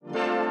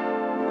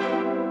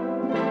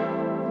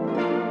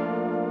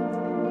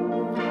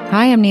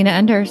Hi, I'm Nina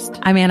Endurst.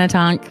 I'm Anna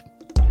Tonk.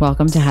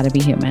 Welcome to How to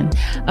Be Human,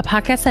 a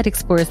podcast that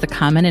explores the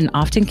common and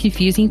often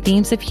confusing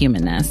themes of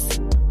humanness.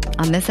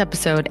 On this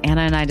episode,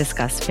 Anna and I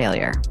discuss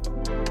failure.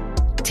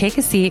 Take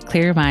a seat,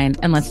 clear your mind,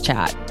 and let's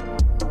chat.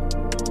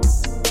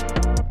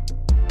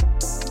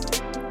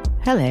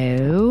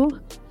 Hello.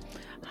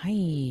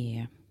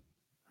 Hi.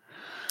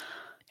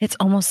 It's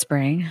almost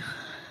spring.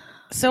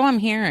 So I'm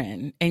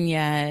hearing, and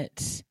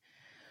yet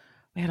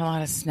we had a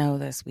lot of snow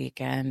this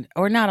weekend.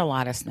 Or not a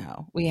lot of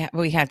snow. We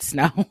had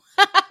snow.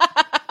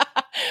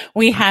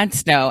 We had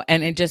snow,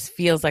 and it just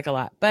feels like a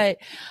lot. But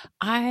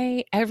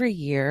every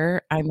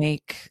year I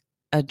make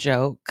a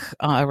joke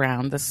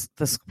around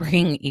the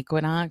spring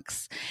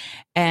equinox,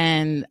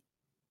 and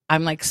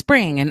I'm like,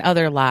 spring and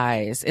other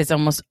lies is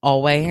almost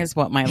always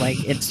what my like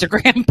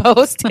Instagram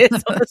post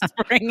is on the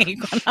spring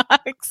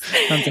equinox.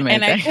 That's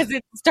amazing. And because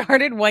it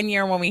started one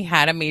year when we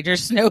had a major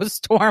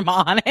snowstorm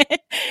on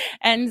it.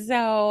 And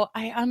so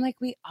I'm like,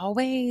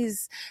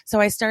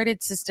 so I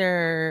started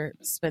Sister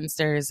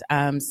Spinster's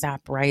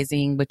Sap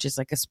Rising, which is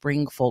like a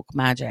spring folk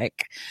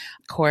magic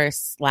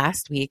course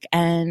last week.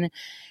 And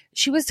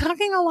she was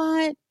talking a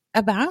lot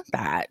about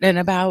that and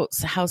about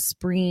how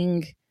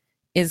spring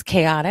is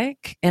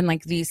chaotic and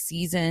like these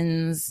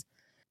seasons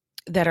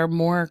that are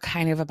more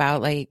kind of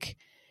about like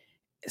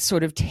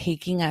sort of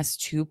taking us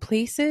to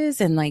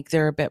places, and like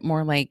they're a bit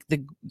more like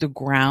the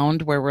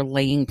ground where we're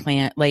laying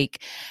plant,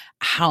 like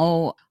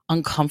how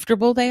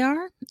uncomfortable they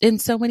are in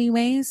so many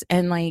ways.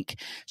 And like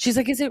she's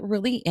like, is it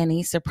really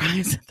any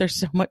surprise that there's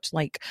so much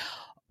like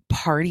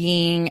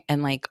partying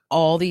and like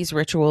all these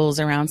rituals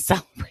around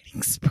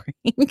celebrating spring?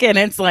 And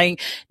it's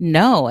like,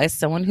 no, as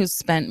someone who's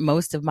spent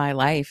most of my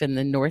life in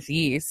the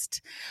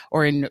Northeast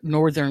or in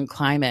northern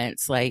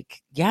climates,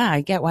 like, yeah,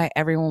 I get why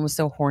everyone was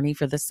so horny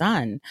for the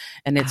sun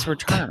and its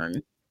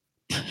return.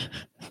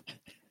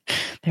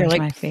 There's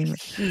like, my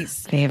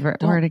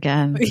favorite word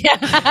again.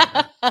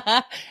 Yeah.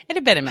 It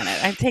had been a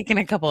minute. I've taken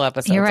a couple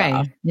episodes You're right.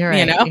 off. You're right.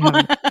 You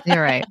know?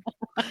 You're right.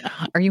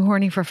 Are you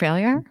horny for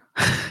failure?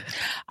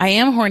 I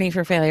am horny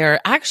for failure.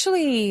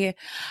 Actually,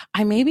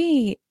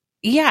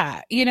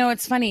 yeah. You know,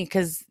 it's funny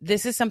because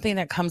this is something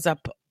that comes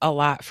up a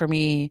lot for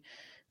me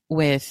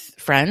with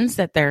friends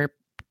that they're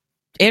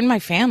in my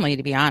family,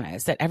 to be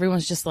honest, that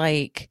everyone's just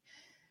like,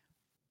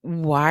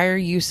 why are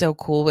you so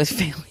cool with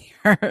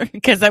failure?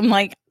 Because I'm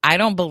like, I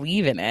don't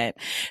believe in it.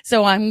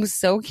 So I'm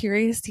so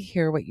curious to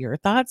hear what your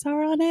thoughts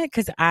are on it,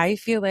 because I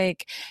feel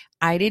like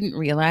I didn't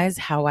realize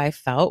how I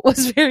felt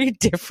was very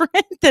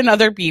different than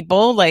other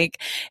people.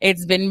 Like,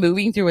 it's been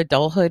moving through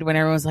adulthood when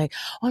everyone's like,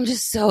 oh, I'm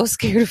just so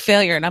scared of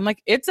failure. And I'm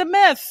like, it's a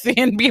myth.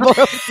 And people are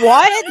like,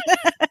 what?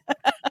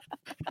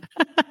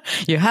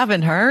 You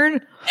haven't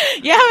heard?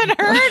 You haven't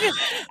heard?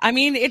 I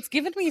mean, it's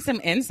given me some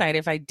insight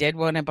if I did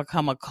want to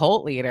become a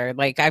cult leader.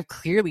 Like, I've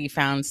clearly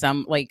found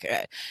some like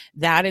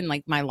that, and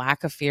like my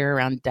lack of fear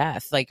around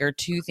death, like, are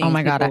two things. Oh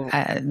my God.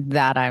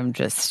 I'm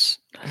just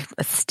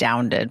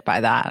astounded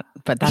by that.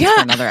 But that's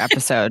for another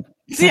episode.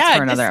 For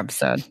another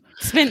episode.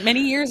 Spent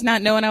many years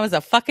not knowing I was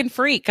a fucking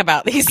freak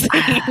about these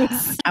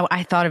things.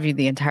 I thought of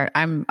you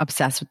I'm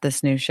obsessed with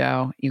this new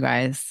show, you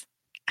guys.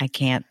 I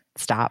can't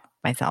stop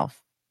myself.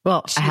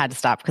 Well, I had to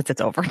stop because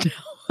it's over now.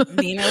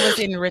 Nina was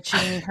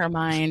enriching her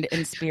mind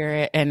and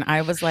spirit, and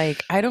I was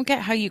like, I don't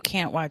get how you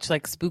can't watch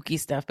like spooky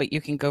stuff, but you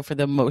can go for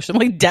the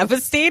emotionally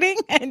devastating.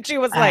 And she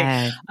was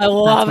like, I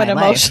love it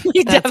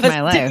emotionally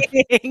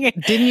devastating.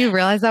 Didn't you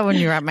realize that when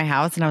you were at my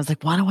house? And I was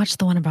like, want to watch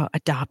the one about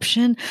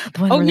adoption?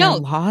 The one where they're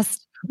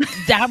lost?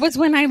 That was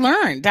when I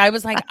learned. I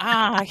was like,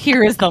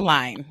 here is the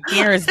line.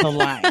 Here is the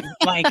line.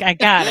 Like, I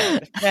got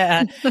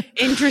it.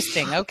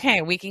 Interesting.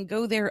 Okay, we can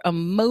go there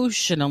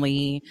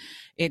emotionally.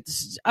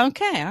 It's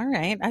okay. All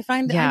right. I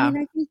think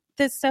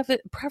this stuff,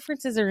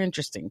 preferences are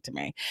interesting to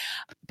me.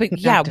 But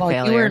yeah,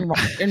 while you were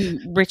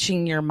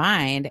enriching your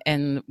mind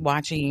and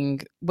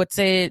watching,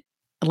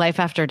 Life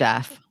After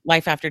Death.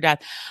 Life After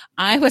Death.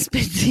 I was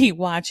busy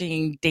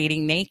watching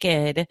Dating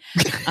Naked,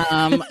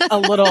 a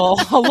little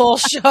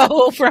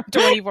show from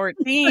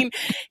 2014,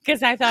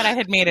 because I thought I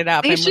had made it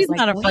up. And she's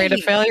not afraid of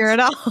failure at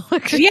all.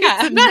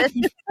 Yeah.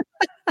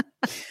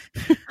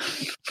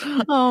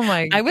 Oh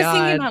my God. I was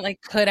thinking about like,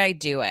 could I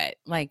do it?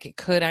 Like,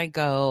 could I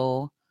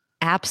go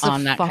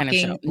on that kind of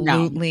show?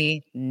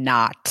 Absolutely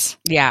not.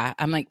 Yeah.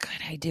 I'm like,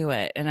 could I do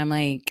it? And I'm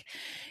like,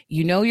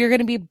 you're going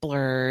to be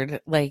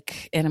blurred.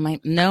 Like, and I'm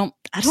like, no,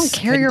 I don't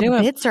care. Your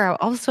bits are out.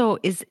 Also,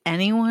 isn't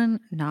anyone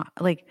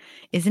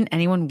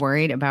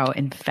worried about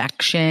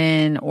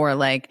infection or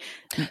like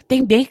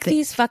they make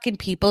these fucking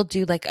people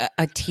do like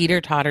a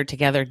teeter totter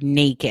together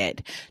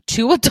naked,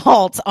 two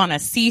adults on a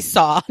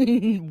seesaw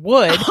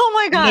wood. Oh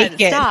my God.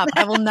 Naked. Stop.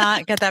 I will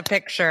not get that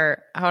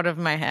picture out of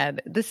my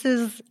head. This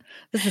is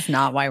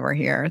not why we're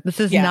here. This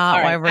is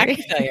not why we're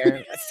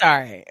here.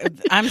 Sorry.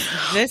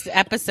 This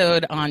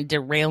episode on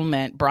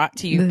derailment brought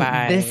to you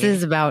by. This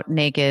is about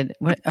naked.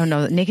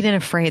 Naked in a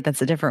afraid.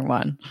 That's a different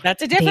one.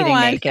 That's a different Dating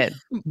one. naked.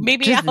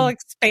 Maybe Just- I'll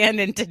expand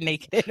into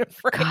naked and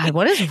afraid. God,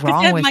 what is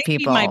wrong that with might be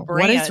people? my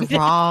What is brand.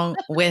 wrong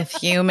with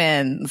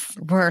humans?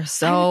 We're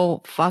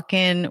so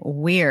fucking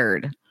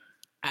weird.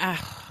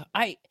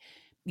 I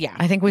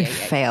think we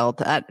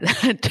failed at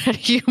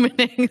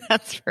humaning.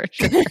 That's for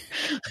sure.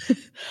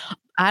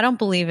 I don't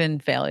believe in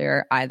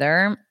failure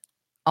either,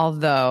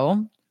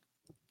 although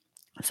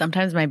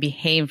sometimes my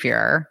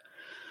behavior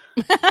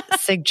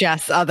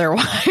suggests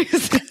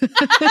otherwise.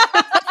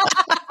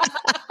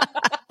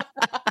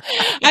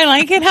 I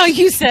like it how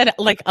you said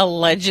like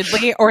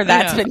allegedly, or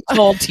that's been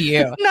told to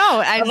you.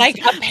 No, I like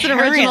it's an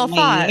original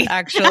thought,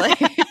 actually.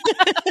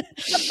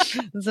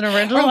 It's an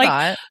original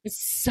thought.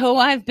 So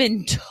I've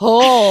been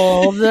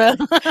told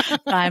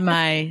by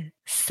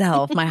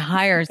myself, my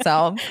higher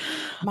self.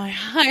 My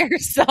higher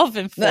self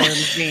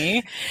informed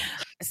me.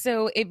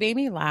 So it made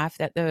me laugh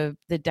that the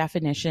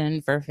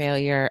definition for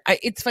failure,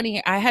 it's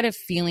funny. I had a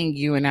feeling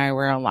you and I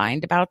were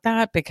aligned about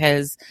that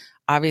because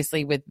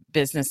obviously with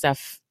business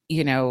stuff,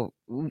 you know,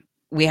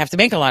 we have to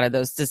make a lot of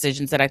those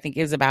decisions that I think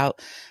is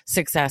about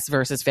success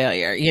versus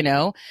failure, you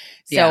know?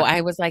 So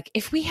I was like,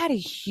 if we had a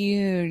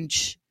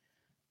huge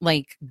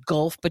like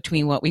gulf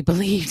between what we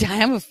believed, I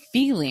have a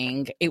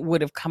feeling it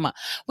would have come up.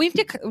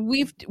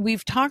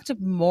 We've talked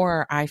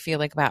more, I feel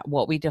like, about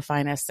what we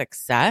define as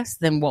success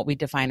than what we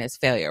define as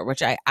failure,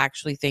 which I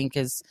actually think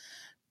is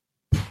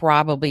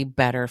probably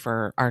better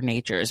for our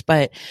natures.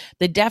 But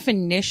the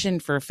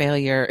definition for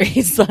failure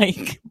is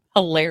like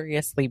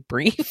hilariously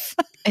brief.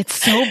 It's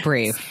so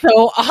brief.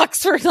 So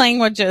Oxford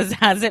Languages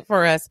has it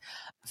for us.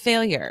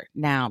 Failure,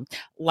 noun,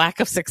 lack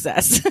of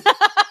success.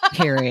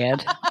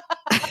 Period.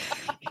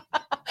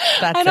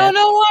 I don't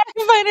know why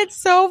I find it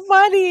so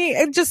funny.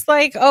 It's just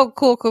like, oh,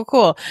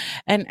 cool.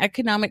 An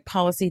economic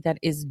policy that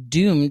is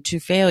doomed to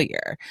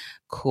failure.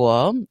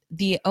 Cool.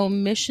 The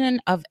omission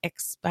of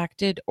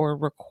expected or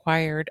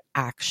required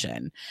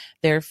action.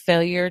 Their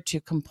failure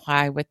to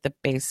comply with the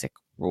basic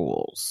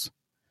rules.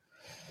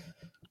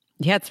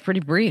 Yeah, it's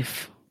pretty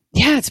brief.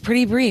 Yeah, it's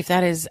pretty brief.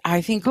 That is,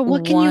 I think. But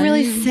what can you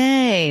really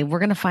say? We're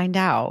going to find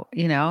out,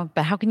 you know,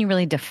 but how can you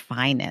really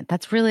define it?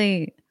 That's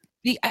really.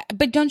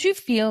 But don't you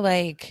feel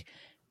like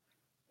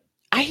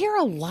I hear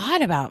a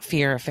lot about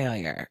fear of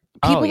failure?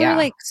 People are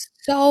like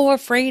so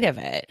afraid of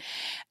it.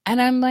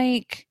 And I'm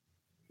like,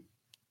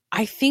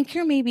 I think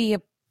you're maybe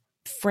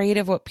afraid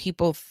of what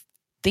people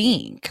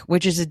think,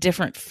 which is a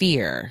different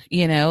fear,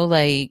 you know,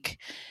 like,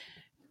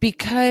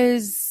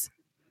 because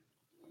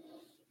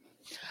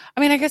I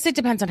mean, I guess it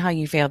depends on how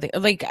you failed.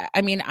 Like,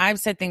 I mean, I've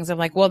said things of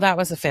like, well, that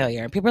was a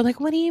failure. People are like,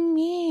 what do you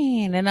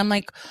mean? And I'm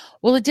like,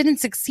 well, it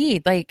didn't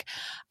succeed. Like,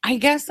 I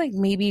guess like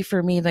maybe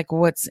for me, like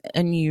what's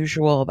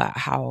unusual about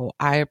how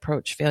I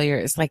approach failure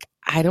is like,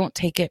 I don't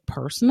take it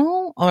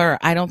personal, or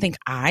I don't think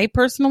I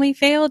personally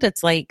failed.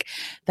 It's like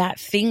that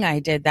thing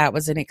I did that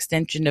was an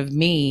extension of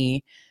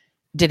me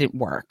didn't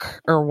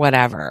work or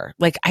whatever.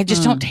 Like, I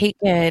just don't take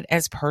it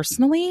as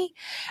personally.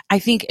 I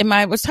think, and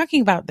I was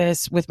talking about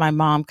this with my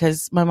mom,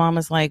 because my mom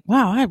is like,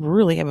 wow, I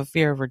really have a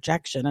fear of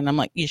rejection. And I'm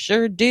like, you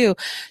sure do.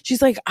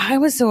 She's like, I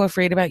was so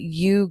afraid about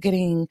you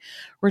getting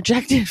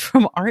rejected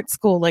from art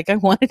school. Like, I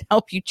wanted to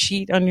help you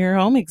cheat on your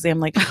home exam.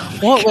 Like,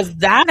 what was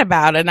that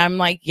about? And I'm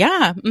like,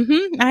 yeah,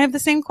 I have the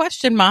same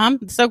question, Mom.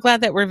 I'm so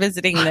glad that we're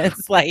visiting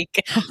this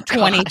like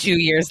 22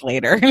 years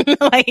later.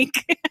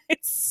 Like,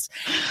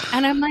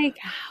 and I'm like,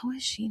 how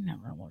has she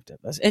never looked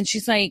at this? And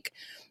she's like,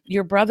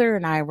 your brother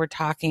and I were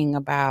talking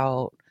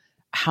about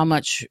how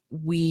much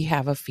we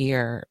have a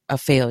fear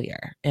of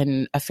failure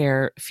and a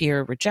fear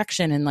of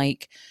rejection. And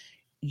like,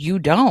 you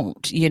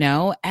don't, you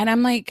know? And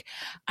I'm like,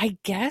 I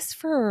guess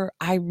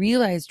I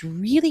realized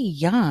really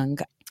young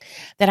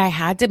that I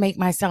had to make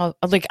myself,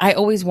 like, I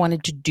always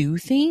wanted to do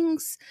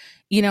things,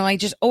 you know, I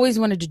just always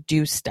wanted to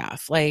do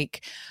stuff.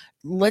 Like,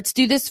 let's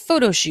do this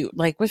photo shoot,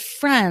 like with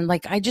friend.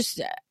 Like, I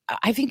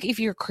think if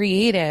you're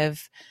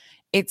creative,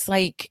 it's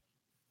like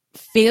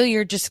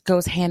failure just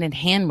goes hand in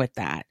hand with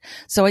that.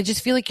 So I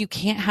just feel like you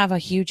can't have a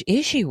huge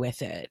issue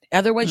with it.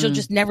 Otherwise, you'll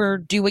just never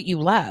do what you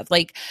love.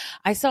 Like,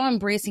 I saw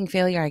embracing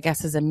failure, I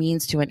guess, as a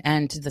means to an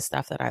end to the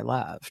stuff that I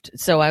loved.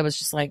 So I was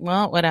just like,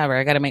 well, whatever.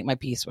 I got to make my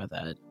peace with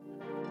it.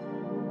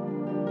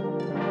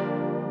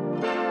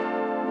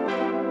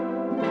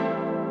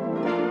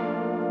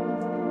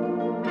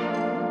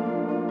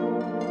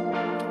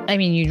 I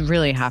mean, you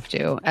really have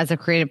to, as a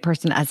creative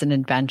person, as an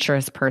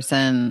adventurous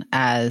person,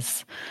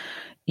 as,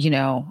 you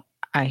know,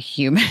 a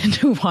human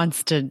who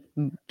wants to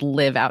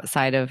live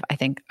outside of, I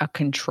think, a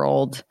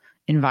controlled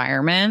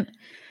environment.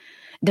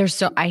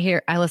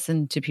 I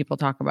listen to people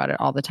talk about it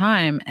all the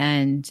time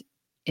and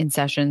in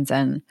sessions,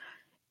 and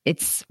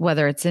it's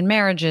whether it's in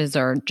marriages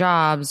or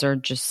jobs or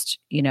just,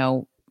 you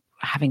know,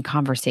 having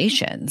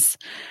conversations.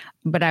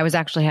 But I was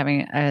actually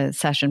having a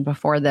session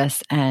before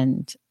this,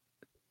 and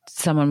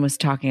someone was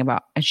talking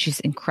about, and she's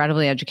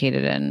incredibly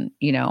educated and,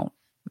 you know,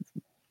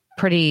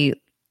 pretty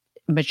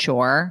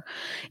mature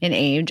in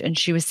age. And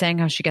she was saying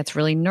how she gets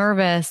really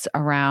nervous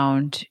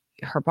around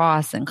her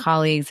boss and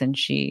colleagues. And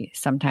she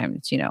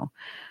sometimes, you know,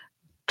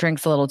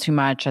 drinks a little too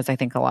much, as I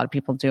think a lot of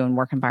people do in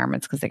work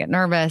environments because they get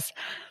nervous.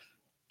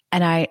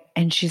 And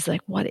she's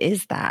like, what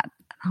is that?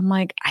 I'm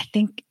like, I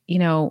think,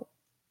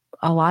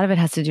 a lot of it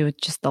has to do with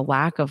just the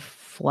lack of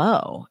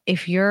flow.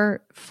 If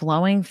you're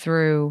flowing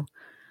through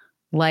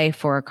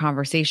life or a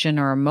conversation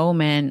or a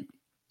moment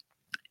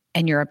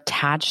and you're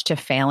attached to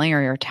failing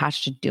or you're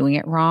attached to doing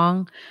it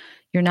wrong,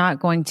 you're not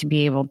going to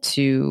be able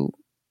to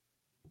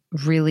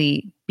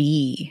really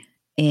be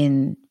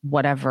in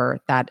whatever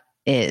that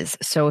is.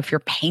 So if you're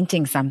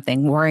painting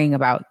something, worrying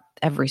about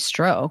every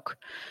stroke,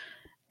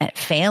 at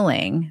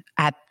failing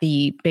at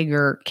the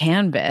bigger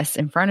canvas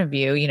in front of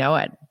you,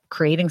 at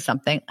creating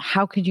something,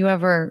 how could you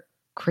ever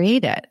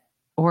create it?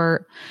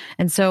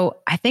 And so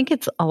I think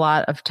it's a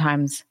lot of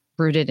times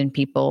rooted in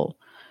people,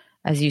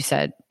 as you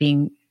said,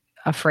 being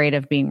afraid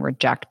of being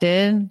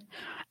rejected.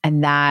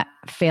 And that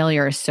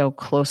failure is so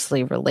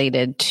closely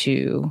related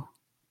to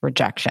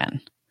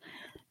rejection.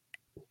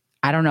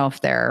 I don't know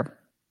if they're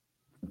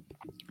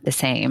the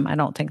same. I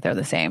don't think they're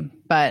the same.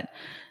 But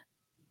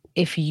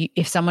if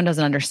someone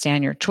doesn't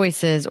understand your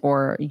choices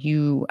or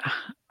you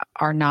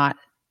are not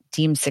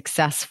deemed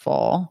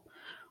successful,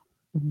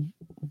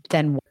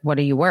 then what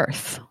are you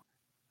worth?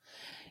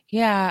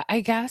 Yeah,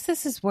 I guess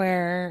this is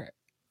where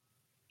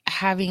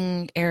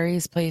having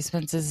Aries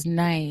placements is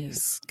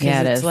nice.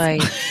 Yeah, it's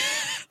like,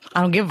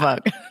 I don't give a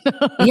fuck.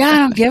 Yeah, I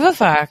don't give a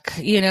fuck.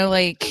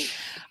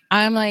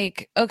 I'm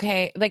like,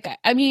 okay,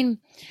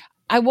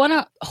 I want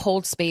to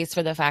hold space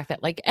for the fact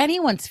that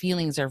anyone's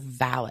feelings are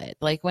valid.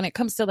 When it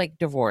comes to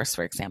divorce,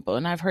 for example,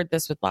 and I've heard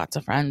this with lots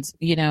of friends,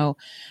 who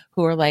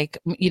are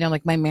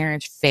my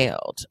marriage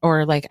failed,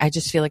 or I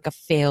just feel like a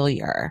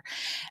failure.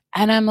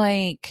 And I'm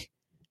like,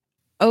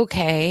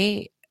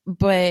 okay,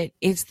 but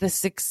is the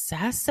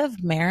success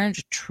of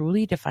marriage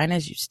truly defined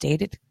as you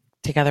stayed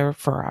together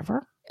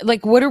forever?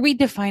 What are we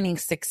defining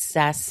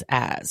success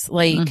as?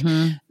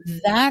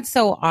 That's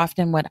so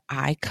often what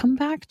I come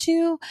back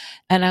to.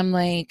 And I'm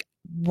like,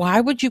 why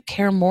would you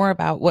care more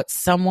about what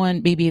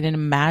someone, maybe an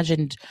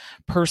imagined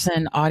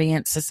person,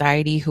 audience,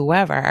 society,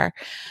 whoever,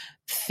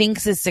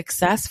 thinks is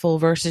successful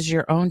versus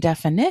your own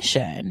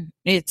definition?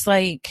 It's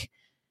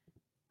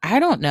I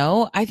don't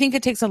know. I think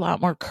it takes a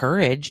lot more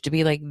courage to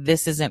be like,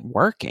 this isn't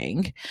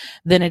working,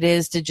 than it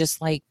is to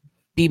just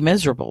be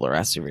miserable the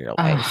rest of your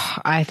life.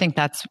 I think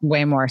that's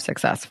way more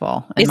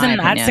successful. Isn't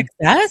that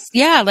success?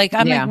 Yeah.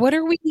 I'm what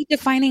are we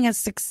defining as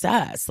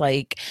success?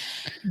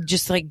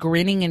 Just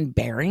grinning and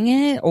bearing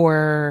it,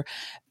 or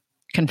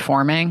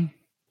conforming?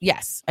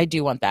 Yes, I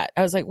do want that.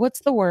 I was like, what's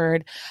the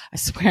word? I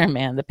swear,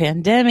 man, the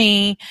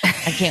pandemic.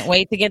 I can't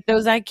wait to get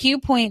those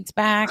IQ points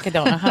back. I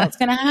don't know how it's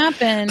going to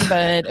happen,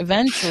 but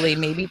eventually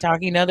maybe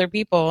talking to other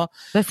people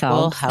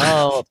will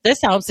help.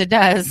 This helps. It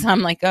does.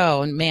 I'm like,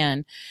 oh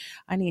man,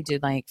 I need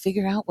to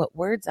figure out what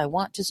words I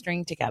want to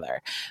string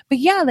together. But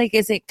yeah,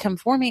 is it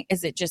conforming?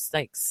 Is it just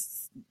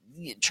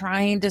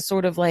trying to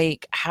sort of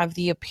have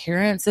the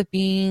appearance of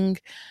being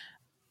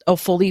a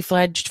fully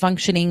fledged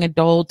functioning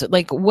adult?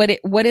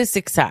 What is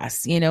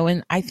success?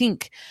 And I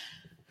think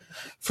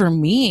for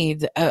me,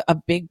 a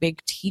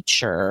big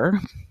teacher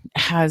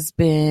has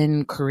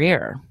been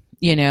career,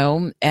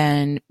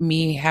 and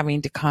me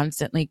having to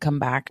constantly come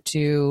back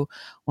to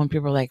when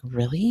people are like,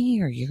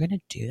 really, are you going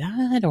to do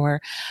that?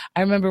 Or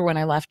I remember when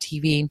I left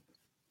TV,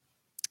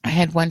 I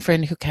had one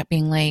friend who kept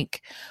being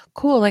like,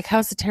 cool,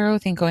 how's the tarot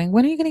thing going?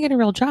 When are you going to get a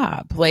real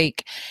job?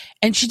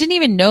 And she didn't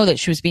even know that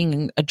she was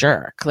being a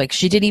jerk.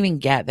 She didn't even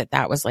get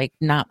that was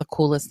not the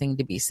coolest thing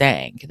to be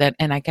saying.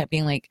 And I kept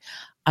being like,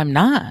 I'm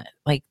not.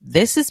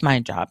 This is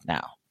my job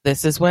now.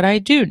 This is what I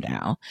do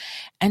now.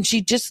 And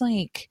she just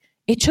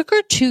it took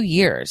her 2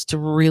 years to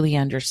really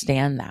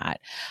understand that.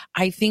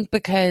 I think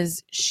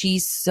because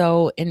she's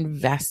so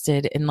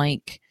invested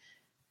in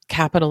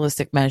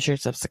capitalistic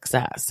measures of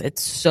success.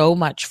 It's so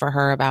much for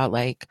her about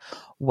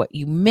what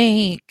you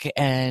make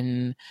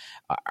and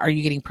are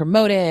you getting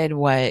promoted?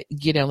 What,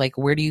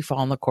 where do you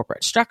fall in the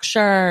corporate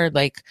structure?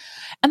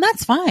 And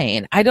that's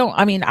fine.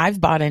 I've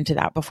bought into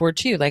that before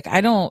too.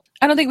 I don't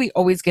think we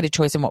always get a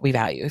choice in what we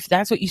value. If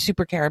that's what you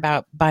super care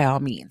about, by all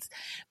means.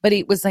 But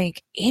it was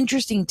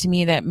interesting to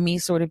me that me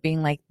sort of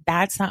being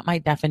that's not my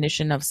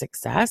definition of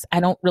success. I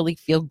don't really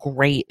feel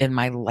great in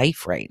my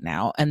life right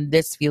now. And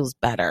this feels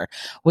better,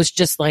 was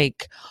just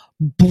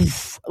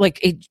boof,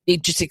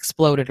 it just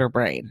exploded her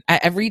brain.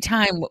 Every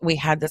time we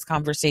had this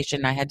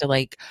conversation, I had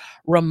to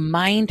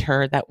remind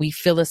her that we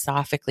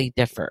philosophically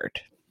differed.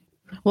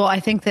 Well, I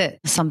think that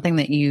something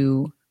that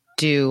you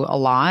do a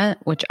lot,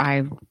 which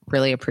I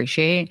really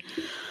appreciate,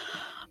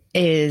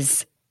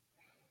 is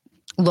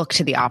look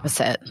to the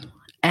opposite.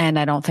 And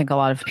I don't think a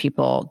lot of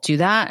people do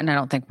that. And I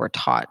don't think we're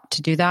taught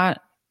to do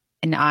that.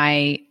 And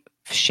I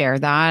share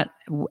that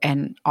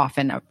and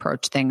often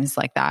approach things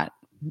like that,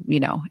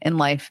 in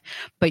life.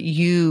 But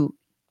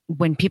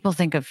when people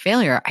think of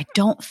failure, I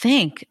don't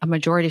think a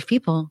majority of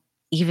people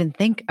even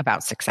think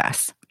about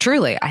success.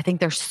 Truly, I think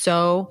they're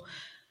so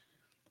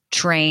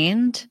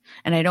trained.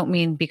 And I don't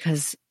mean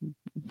because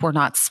we're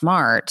not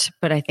smart,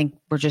 but I think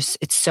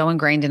it's so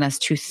ingrained in us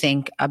to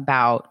think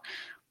about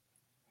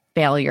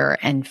failure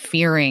and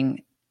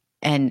fearing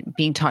and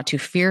being taught to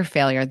fear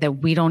failure that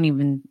we don't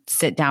even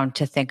sit down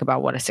to think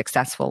about what a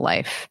successful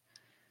life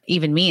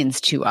even means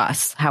to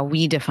us, how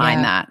we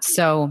define that.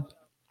 So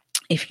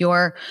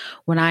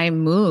when I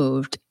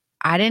moved,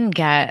 I didn't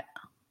get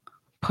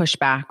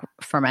pushback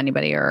from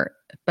anybody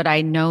but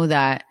I know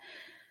that,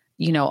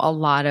 a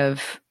lot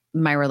of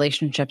my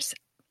relationships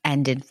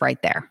ended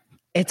right there.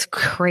 It's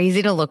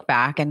crazy to look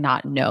back and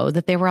not know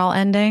that they were all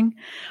ending,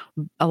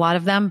 a lot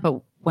of them.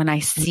 But when I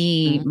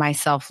see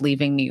myself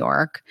leaving New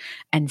York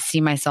and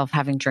see myself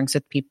having drinks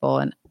with people,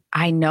 and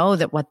I know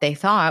that what they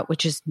thought,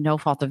 which is no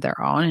fault of their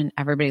own, and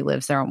everybody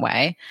lives their own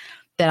way,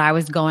 that I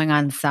was going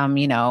on some,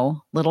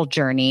 little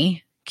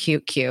journey,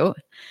 cute,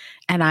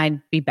 and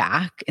I'd be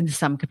back in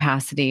some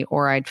capacity,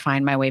 or I'd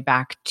find my way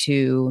back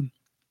to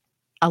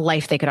a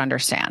life they could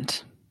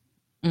understand.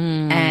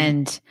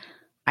 And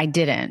I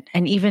didn't.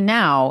 And even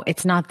now,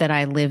 it's not that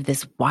I live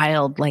this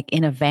wild, like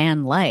in a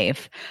van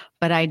life,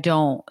 but I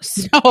don't.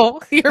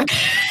 No, you're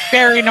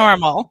very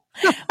normal.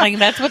 Like,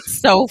 that's what's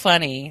so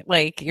funny.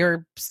 Like,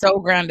 you're so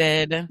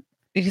grounded.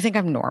 Do you think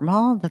I'm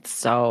normal?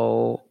 That's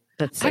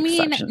I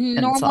mean,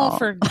 normal insult.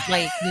 for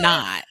like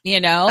not,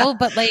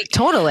 but like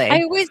totally.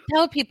 I always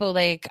tell people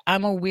like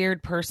I'm a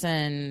weird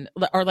person,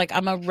 or like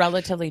I'm a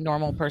relatively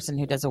normal person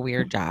who does a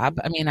weird job.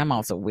 I mean, I'm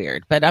also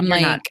weird, but I'm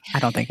I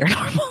don't think you're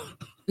normal.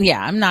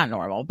 Yeah, I'm not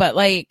normal, but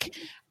like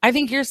I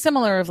think you're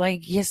similar of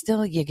like you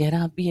get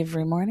up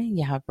every morning,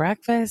 you have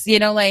breakfast,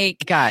 like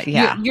God,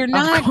 yeah. You're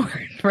not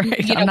course,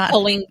 right?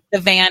 Pulling the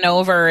van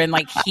over and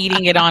like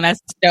heating it on a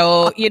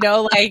stove,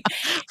 like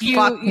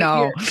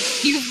no.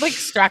 You've like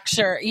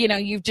structure,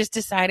 you've just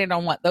decided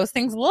on what those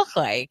things look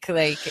like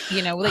like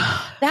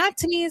that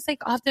to me is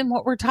like often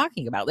what we're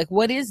talking about. Like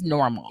what is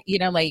normal?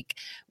 Like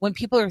when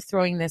people are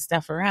throwing this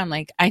stuff around,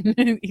 like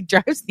it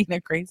drives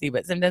Nina crazy,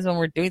 but sometimes when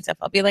we're doing stuff,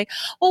 I'll be like,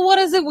 well, what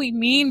is it we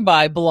mean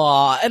by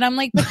blah? And I'm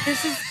like,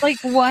 this is like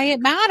why it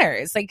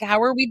matters. Like,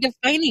 how are we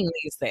defining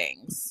these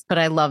things? But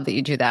I love that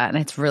you do that. And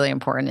it's really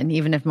important. And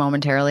even if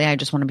momentarily I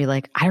just want to be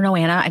like, I don't know,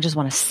 Anna, I just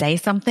want to say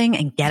something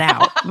and get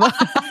out.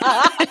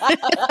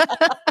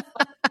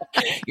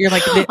 You're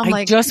like,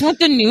 I just want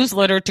the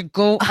newsletter to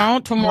go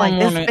out tomorrow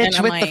morning. This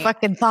bitch with the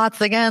fucking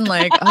thoughts again.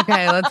 Like,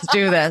 okay, let's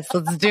do this.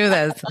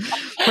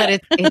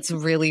 But it's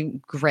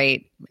really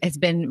great. It's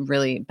been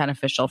really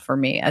beneficial for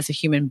me as a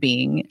human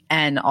being.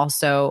 And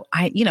also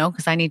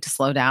because I need to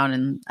slow down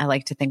and I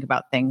like to think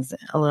about things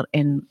a little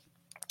in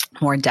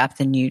more depth,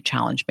 and you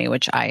challenge me,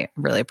 which I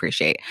really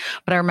appreciate.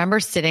 But I remember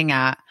sitting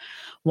at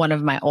one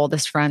of my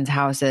oldest friend's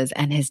houses,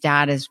 and his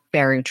dad is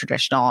very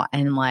traditional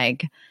and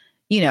like,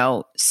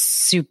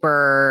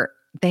 super,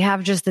 they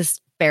have just this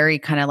very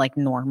kind of like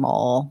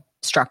normal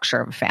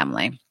structure of a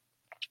family.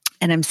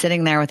 And I'm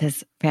sitting there with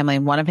his family,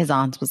 and one of his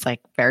aunts was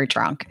like very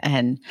drunk,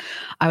 and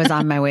I was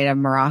on my way to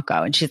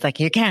Morocco, and she's like,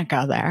 you can't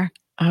go there.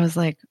 I was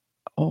like,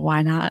 well,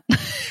 why not?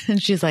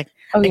 And she's like,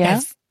 oh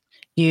yeah.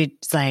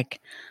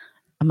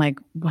 I'm like,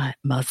 what?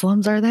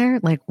 Muslims are there?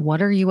 Like,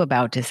 what are you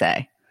about to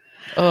say?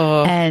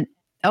 Oh. And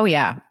oh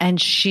yeah. And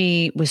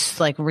she was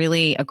like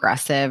really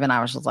aggressive. And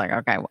I was just like,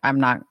 okay, I'm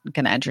not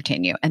going to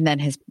entertain you. And then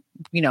his,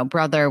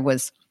 brother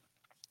was,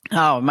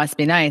 oh, it must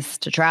be nice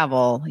to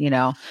travel,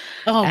 Oh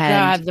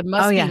God, the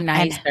must be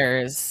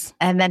nicers.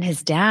 And then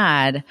his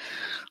dad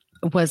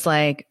was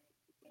like,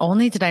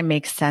 only did I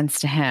make sense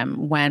to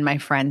him when my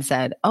friend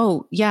said,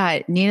 oh yeah,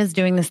 Nina's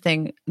doing this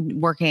thing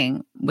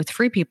working with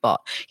Free People.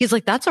 He's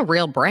like, that's a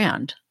real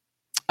brand.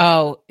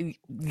 Oh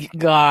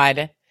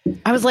God.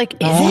 I was like, is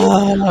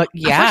it?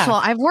 Yeah. First of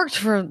all, I've worked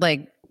for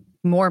like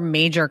more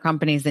major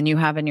companies than you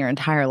have in your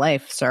entire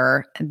life,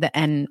 sir.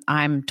 And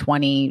I'm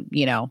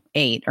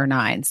 28 or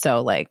 9.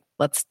 So like,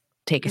 let's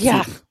take a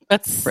seat.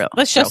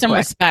 Let's show some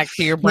respect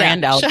to your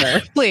brand out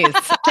there. Please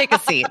take a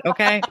seat.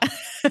 Okay.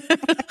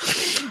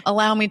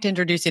 Allow me to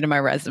introduce you to my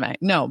resume.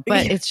 No,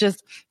 but it's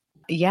just,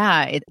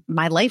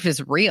 my life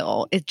is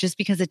real. It just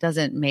because it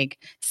doesn't make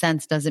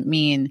sense doesn't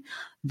mean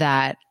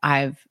that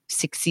I've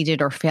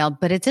succeeded or failed.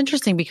 But it's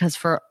interesting because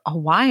for a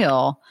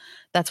while,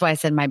 that's why I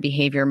said my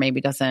behavior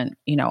maybe doesn't,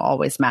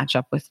 always match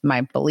up with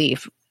my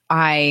belief.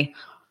 I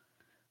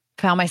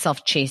found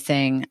myself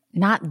chasing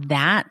not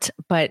that,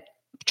 but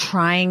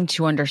trying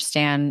to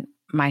understand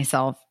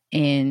myself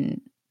in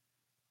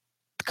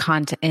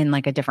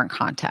like a different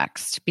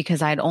context,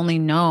 because I'd only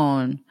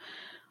known,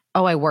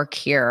 oh, I work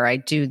here, I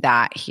do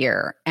that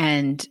here,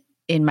 and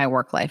in my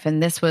work life.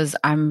 And this was,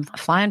 I'm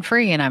flying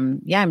free and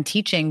I'm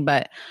teaching,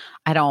 but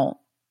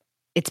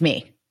it's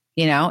me,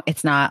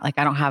 it's not like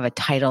I don't have a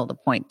title to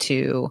point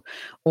to,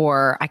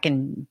 or I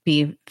can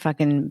be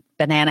fucking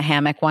banana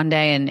hammock one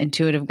day and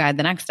intuitive guide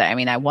the next day. I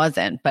mean, I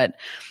wasn't, but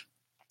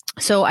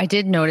so I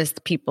did notice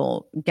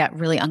people get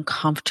really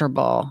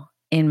uncomfortable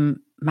in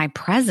my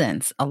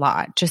presence a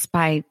lot just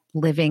by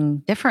living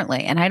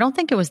differently. And I don't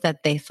think it was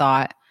that they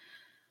thought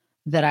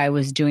that I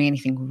was doing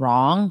anything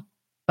wrong,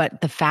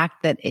 but the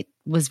fact that it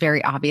was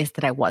very obvious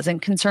that I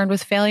wasn't concerned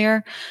with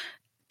failure.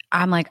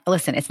 I'm like,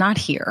 listen, it's not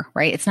here,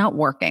 right? It's not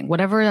working.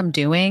 Whatever I'm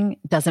doing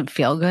doesn't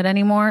feel good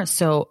anymore.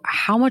 So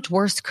how much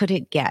worse could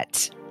it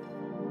get?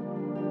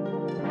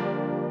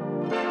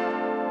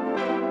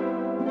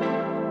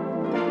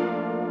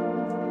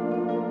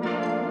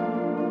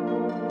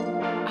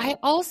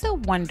 also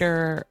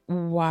wonder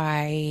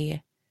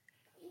why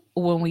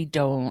when we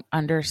don't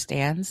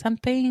understand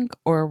something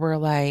or we're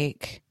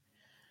like,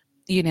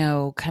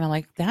 kind of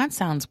like, that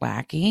sounds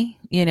wacky,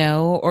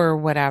 or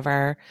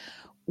whatever,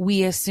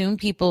 we assume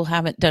people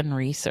haven't done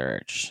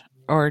research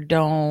or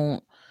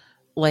don't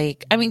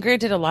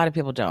granted, a lot of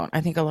people don't.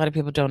 I think a lot of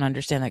people don't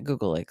understand that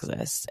Google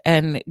exists,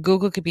 and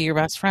Google could be your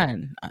best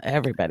friend,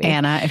 everybody.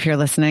 Anna, if you're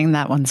listening,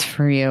 that one's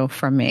for you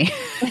from me.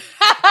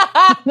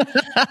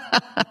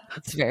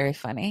 It's very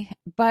funny,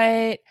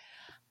 but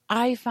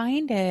I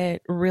find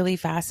it really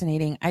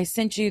fascinating. I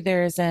sent you,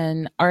 there's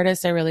an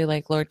artist I really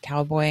like, Lord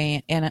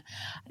Cowboy, and I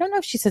don't know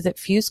if she says it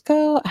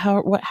Fusco,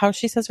 how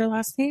she says her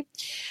last name.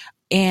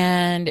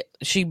 And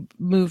she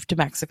moved to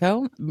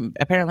Mexico.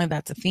 Apparently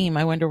that's a theme.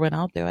 I wonder when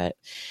I'll do it.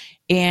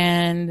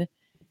 And,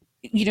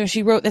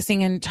 she wrote this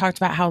thing and talked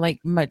about how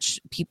much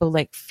people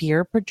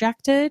fear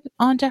projected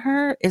onto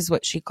her is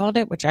what she called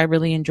it, which I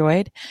really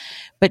enjoyed.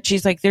 But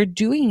she's like, they're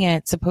doing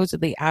it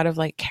supposedly out of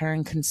care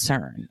and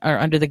concern or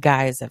under the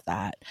guise of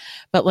that.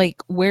 But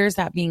where's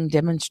that being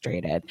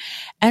demonstrated?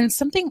 And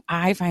something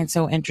I find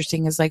so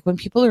interesting is when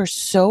people are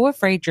so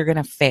afraid you're going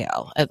to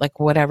fail at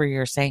whatever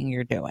you're saying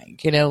you're doing,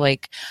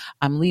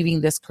 I'm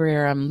leaving this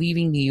career, I'm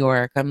leaving New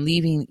York, I'm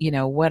leaving,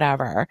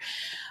 whatever.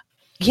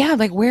 Yeah,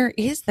 where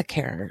is the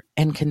care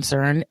and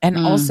concern? And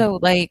also,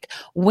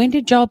 when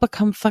did y'all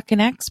become fucking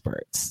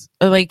experts?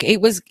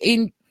 It was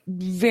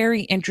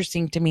very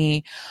interesting to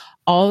me,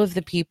 all of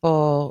the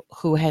people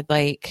who had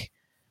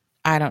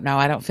I don't know,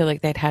 I don't feel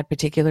like they'd had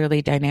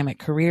particularly dynamic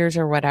careers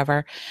or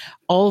whatever,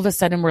 all of a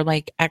sudden were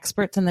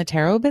experts in the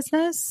tarot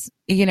business,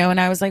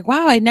 and I was like,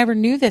 wow, I never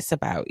knew this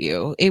about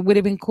you. It would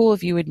have been cool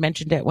if you had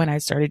mentioned it when I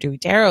started doing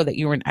tarot, that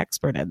you were an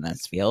expert in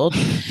this field,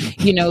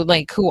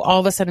 who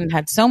all of a sudden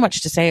had so much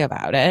to say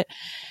about it.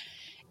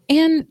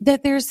 And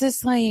that there's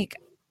this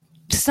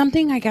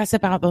something, I guess,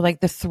 about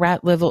the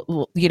threat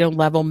level,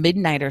 level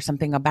midnight or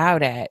something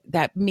about it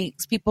that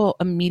makes people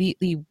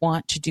immediately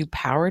want to do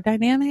power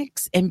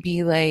dynamics and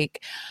be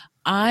like,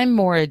 I'm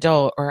more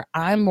adult, or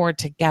I'm more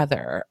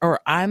together, or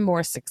I'm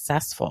more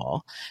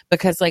successful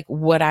because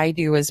what I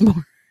do is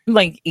more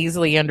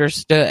easily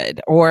understood,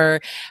 or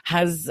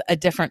has a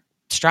different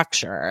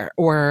structure,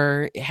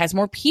 or has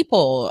more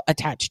people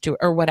attached to it,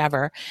 or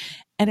whatever.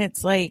 And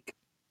it's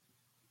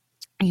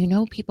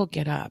people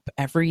get up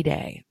every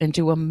day and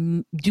do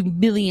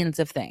millions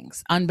of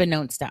things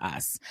unbeknownst to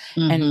us,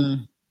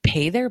 and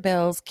pay their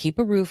bills, keep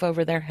a roof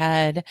over their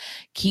head,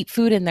 keep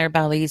food in their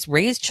bellies,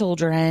 raise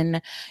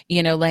children,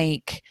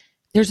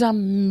 there's a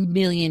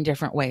million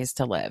different ways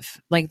to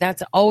live.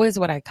 That's always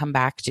what I come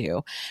back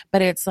to.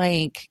 But it's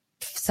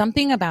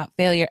something about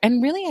failure.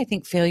 And really, I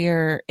think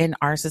failure in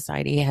our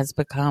society has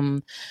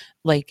become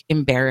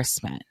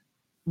embarrassment.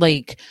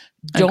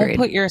 Don't Agreed.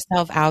 put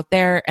yourself out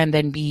there and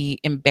then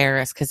be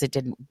embarrassed because it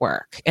didn't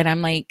work. And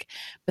I'm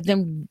but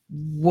then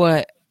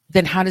what?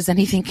 Then how does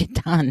anything get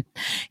done?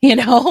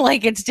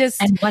 It's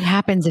just. And what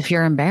happens if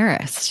you're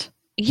embarrassed?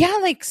 Yeah,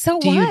 so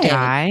do what? You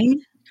die?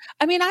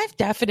 I mean, I've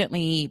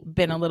definitely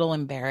been a little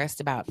embarrassed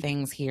about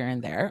things here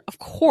and there. Of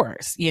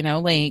course,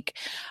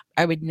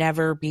 I would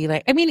never be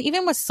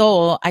even with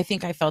Soul, I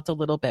think I felt a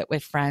little bit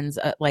with friends,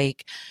 they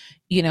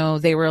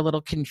were a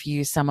little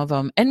confused, some of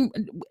them,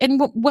 and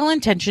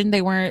well-intentioned.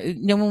 They weren't,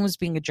 no one was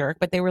being a jerk,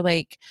 but they were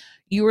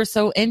you were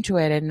so into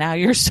it and now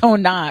you're so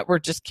not, we're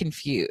just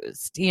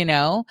confused,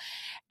 and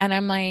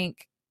I'm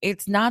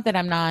it's not that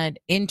I'm not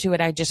into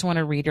it. I just want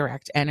to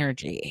redirect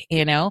energy,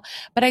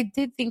 but I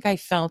did think I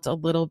felt a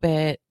little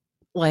bit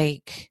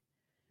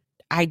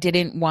I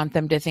didn't want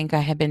them to think I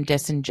had been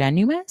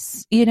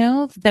disingenuous,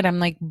 that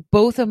I'm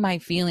both of my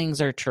feelings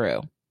are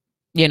true,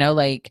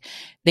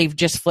 they've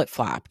just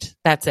flip-flopped.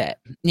 That's it.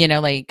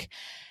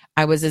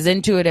 I was as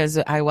into it as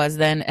I was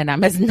then, and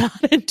I'm as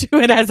not into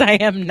it as I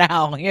am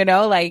now, and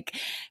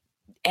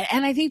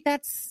I think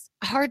that's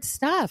hard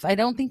stuff. I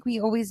don't think we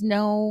always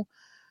know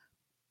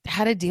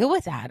how to deal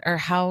with that or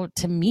how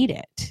to meet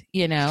it,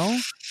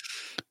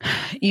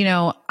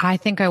 I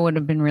think I would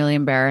have been really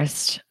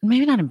embarrassed.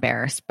 Maybe not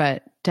embarrassed,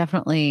 but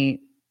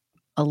definitely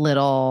a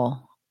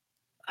little,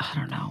 I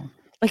don't know.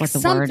 What the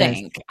something. Word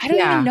is. I don't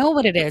even know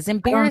what it is.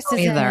 Embarrassed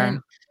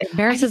either.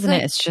 Embarrassed isn't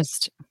it? It's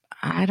just,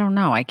 I don't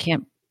know. I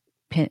can't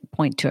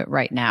point to it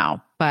right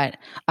now. But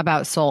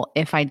about Soul,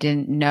 if I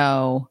didn't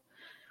know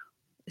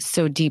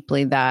so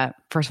deeply that,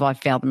 first of all, I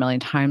failed a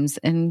million times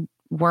in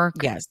work.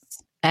 Yes.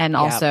 And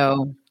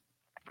also,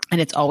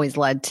 and it's always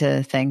led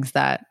to things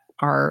that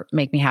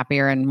make me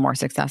happier and more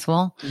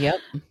successful. Yep.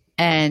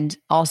 And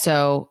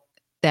also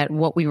that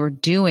what we were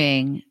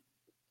doing,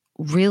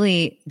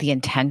 really the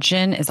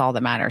intention is all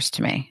that matters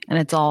to me. And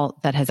it's all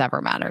that has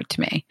ever mattered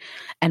to me.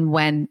 And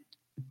when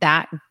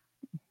that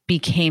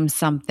became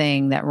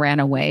something that ran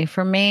away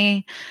from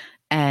me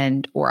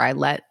or I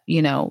let,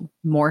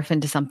 morph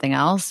into something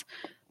else,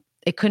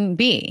 it couldn't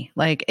be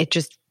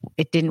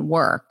it didn't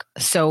work.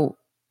 So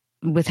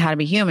with How to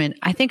Be Human,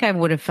 I think I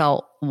would have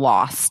felt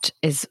lost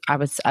I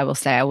will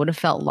say I would have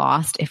felt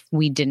lost if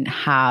we didn't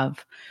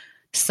have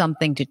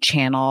something to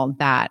channel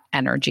that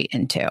energy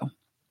into.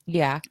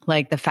 Yeah.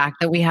 Like the fact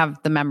that we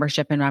have the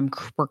membership and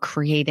we're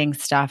creating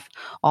stuff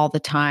all the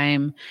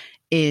time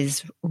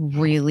is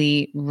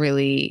really,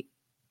 really,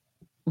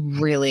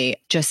 really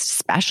just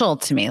special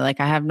to me. Like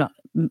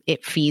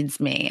it feeds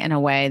me in a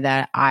way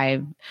that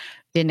I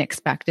didn't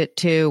expect it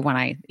to when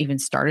I even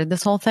started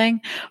this whole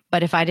thing.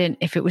 But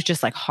if it was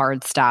just like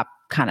hard stop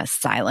kind of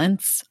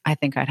silence, I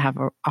think I'd have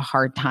a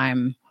hard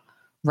time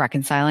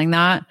reconciling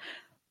that.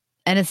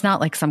 And it's not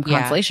like some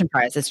consolation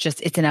prize.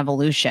 It's an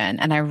evolution.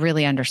 And I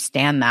really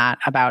understand that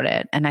about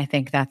it. And I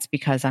think that's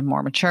because I'm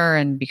more mature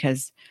and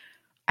because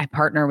I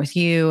partner with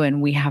you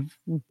and we have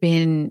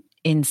been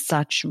in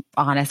such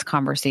honest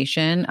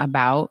conversation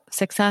about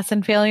success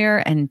and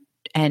failure and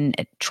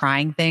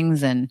trying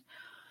things. And,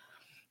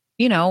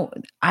 you know,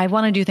 I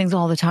want to do things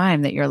all the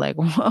time that you're like,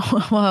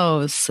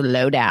 whoa,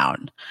 slow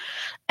down.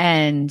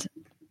 And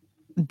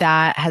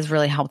that has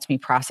really helped me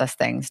process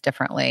things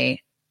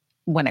differently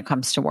when it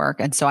comes to work.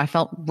 And so I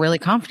felt really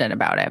confident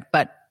about it.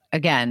 But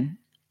again,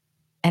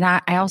 and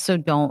I also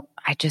don't,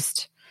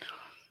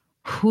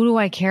 who do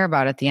I care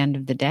about at the end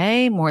of the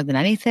day more than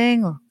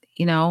anything?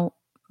 You know,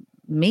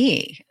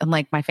 me and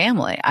like my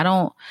family.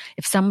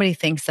 If somebody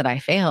thinks that I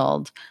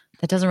failed,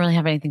 that doesn't really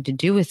have anything to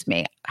do with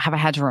me. Have I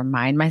had to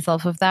remind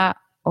myself of that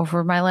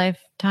over my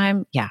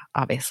lifetime? Yeah,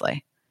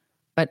 obviously.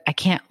 But I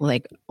can't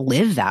like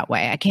live that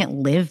way. I can't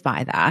live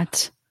by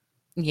that.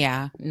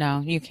 Yeah, no,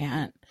 you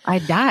can't.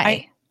 I'd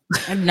die.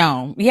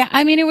 No. Yeah.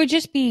 I mean, it would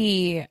just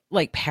be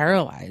like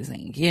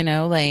paralyzing, you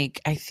know, like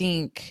I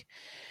think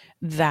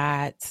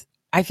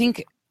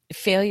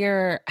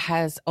failure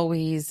has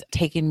always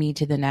taken me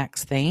to the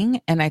next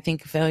thing. And I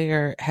think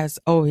failure has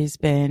always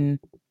been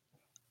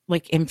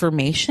like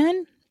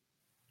information.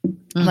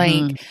 Mm-hmm.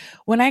 Like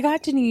when I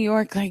got to New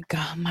York, like,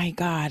 oh my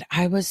God,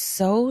 I was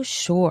so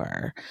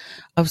sure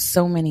of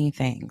so many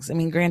things. I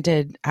mean,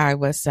 granted, I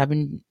was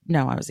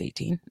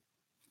 18.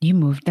 You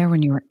moved there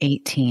when you were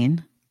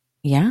 18?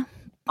 Yeah.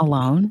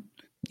 Alone?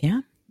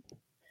 Yeah.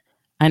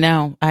 I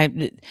know.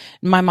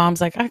 My mom's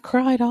like, I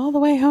cried all the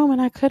way home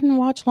and I couldn't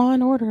watch Law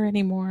and Order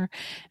anymore.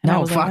 And I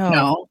was like,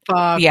 no.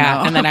 Fuck yeah.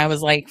 no. And then I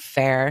was like,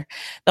 fair.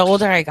 The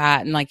older I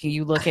got, and like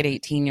you look at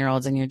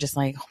 18-year-olds and you're just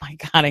like, oh my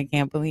God, I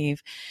can't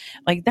believe.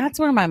 Like that's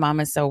where my mom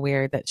is so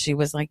weird that she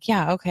was like,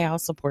 yeah, okay, I'll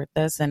support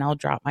this and I'll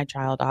drop my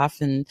child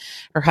off. And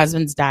her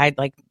husband's died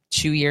like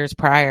 2 years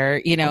prior,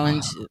 you know,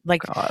 and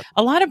like God.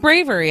 A lot of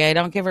bravery I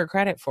don't give her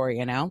credit for,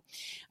 you know.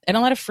 And a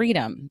lot of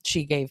freedom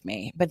she gave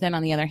me. But then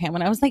on the other hand,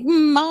 when I was like,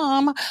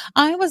 Mom,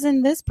 I was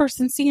in this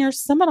person's senior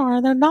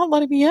seminar. They're not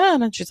letting me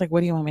in. And she's like, what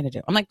do you want me to do?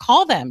 I'm like,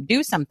 call them,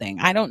 do something.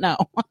 I don't know.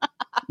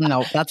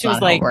 No, that's not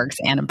how it works.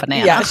 Anna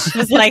Banana. Yeah, she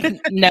was like,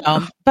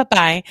 no,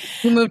 bye-bye.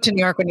 You moved to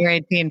New York when you were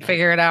 18.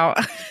 Figure it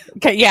out.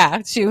 Okay,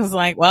 yeah. She was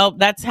like, well,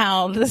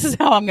 this is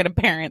how I'm going to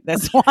parent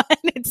this one.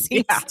 It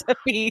seems to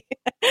be,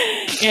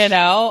 you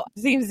know,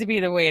 seems to be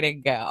the way to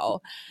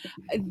go.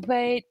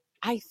 But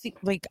I think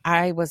like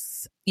I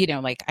was, you know,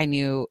 like I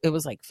knew it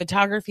was like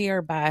photography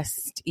or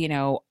bust, you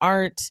know,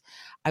 art.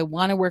 I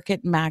want to work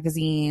at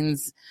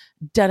magazines.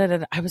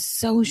 I was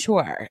so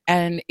sure.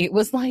 And it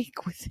was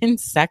like within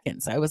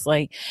seconds, I was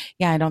like,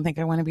 yeah, I don't think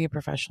I want to be a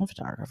professional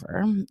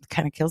photographer.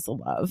 Kind of kills the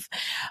love.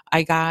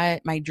 I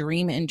got my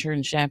dream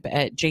internship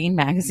at Jane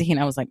magazine.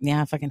 I was like,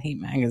 yeah, I fucking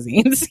hate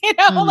magazines. You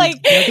know, like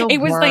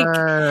it was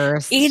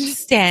like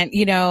instant,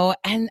 you know,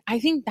 and I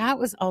think that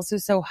was also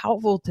so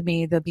helpful to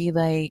me to be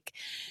like,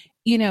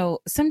 you know,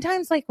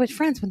 sometimes like with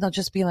friends when they'll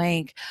just be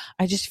like,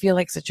 I just feel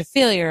like such a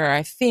failure, or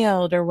I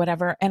failed or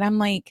whatever. And I'm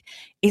like,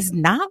 is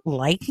not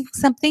liking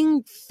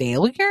something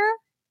failure?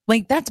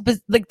 Like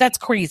that's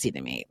crazy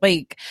to me.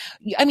 Like,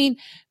 I mean,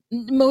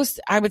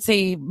 I would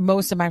say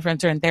most of my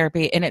friends are in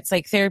therapy, and it's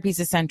like therapy is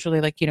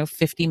essentially like, you know,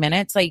 50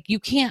 minutes. Like you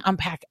can't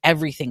unpack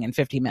everything in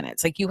 50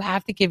 minutes. Like you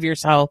have to give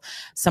yourself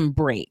some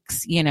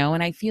breaks, you know?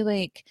 And I feel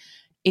like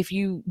if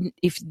you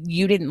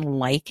didn't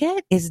like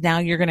it, is now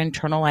you're going to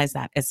internalize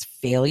that as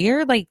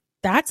failure. Like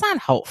that's not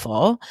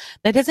helpful.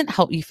 That doesn't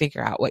help you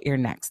figure out what your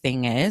next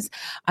thing is.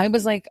 I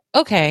was like,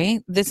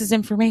 okay, this is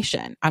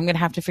information. I'm going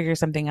to have to figure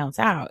something else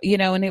out, you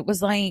know? And it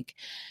was like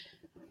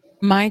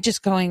my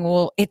just going,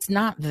 well, it's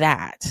not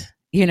that,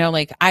 you know,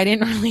 like I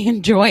didn't really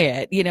enjoy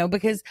it, you know,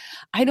 because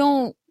I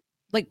don't,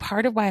 like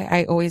part of why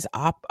I always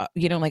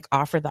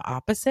offer the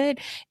opposite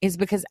is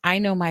because I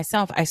know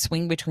myself, I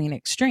swing between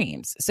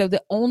extremes. So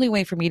the only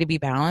way for me to be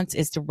balanced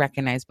is to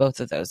recognize both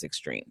of those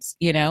extremes,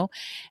 you know,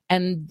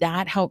 and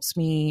that helps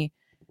me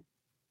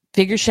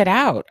figure shit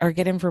out or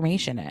get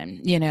information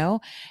in, you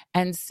know?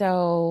 And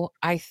so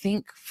I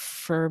think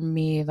for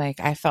me,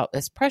 like I felt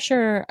this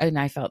pressure and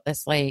I felt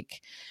this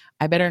like,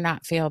 I better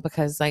not fail,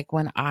 because like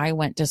when I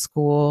went to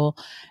school,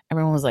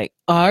 everyone was like,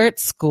 art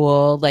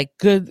school, like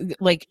good,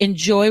 like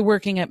enjoy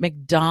working at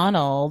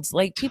McDonald's.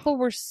 Like people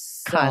were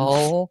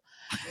so,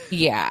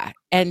 yeah.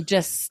 And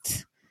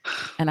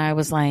I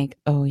was like,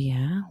 oh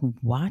yeah,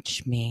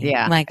 watch me.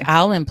 Yeah. Like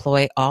I'll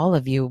employ all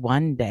of you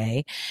one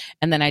day.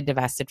 And then I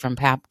divested from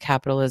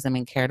capitalism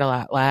and cared a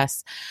lot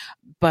less.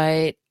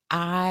 But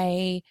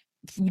I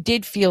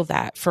did feel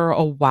that for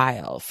a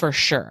while, for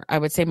sure. I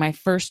would say my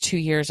first 2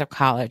 years of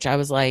college, I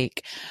was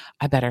like,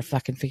 I better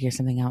fucking figure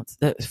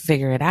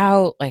it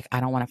out. Like, I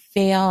don't want to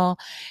fail.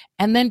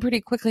 And then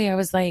pretty quickly, I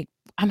was like,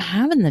 I'm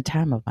having the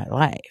time of my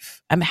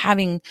life.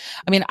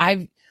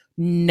 I've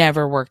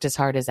never worked as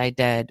hard as I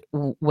did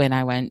when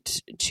I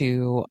went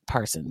to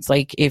Parsons.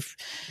 Like, if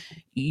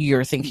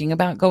you're thinking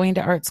about going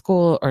to art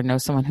school or know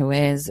someone who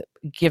is,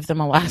 give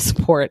them a lot of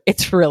support.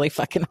 It's really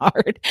fucking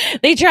hard.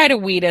 They try to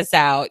weed us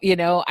out.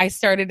 I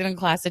started in a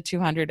class of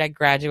 200. I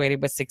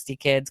graduated with 60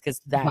 kids because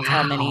that's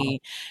how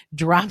many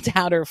dropped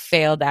out or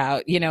failed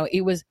out.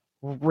 It was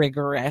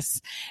rigorous.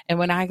 And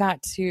when I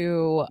got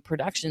to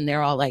production,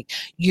 they're all like,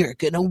 you're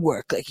gonna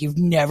work like you've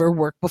never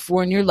worked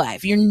before in your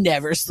life. You're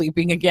never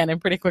sleeping again. And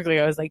pretty quickly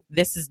I was like,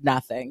 this is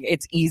nothing.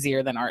 It's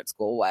easier than art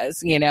school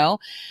was,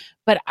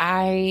 but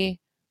I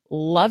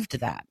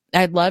loved that.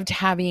 I loved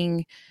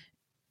having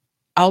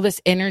all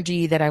this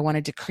energy that I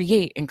wanted to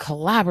create and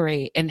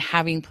collaborate and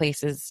having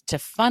places to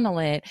funnel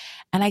it.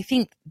 And I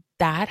think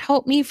that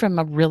helped me from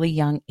a really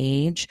young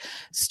age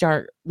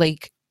start,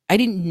 like, I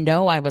didn't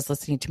know I was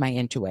listening to my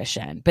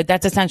intuition, but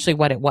that's essentially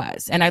what it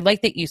was. And I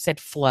like that you said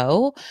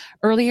flow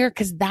earlier,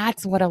 because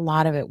that's what a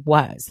lot of it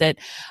was, that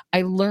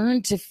I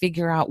learned to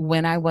figure out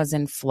when I was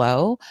in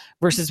flow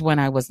versus when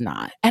I was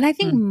not. And I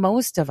think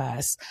most of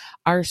us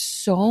are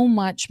so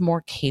much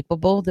more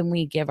capable than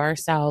we give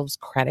ourselves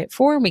credit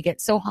for. And we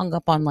get so hung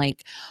up on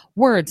like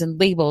words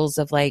and labels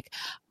of like,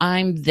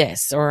 I'm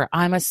this, or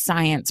I'm a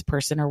science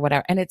person or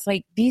whatever. And it's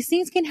like, these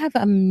things can have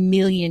a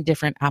million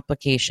different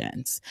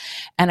applications.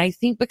 And I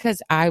think because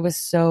I was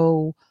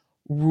so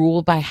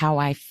ruled by how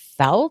I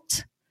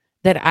felt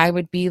that I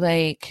would be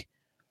like,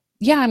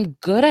 yeah, I'm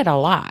good at a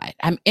lot.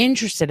 I'm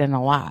interested in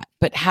a lot,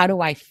 but how do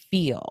I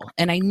feel?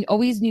 And I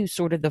always knew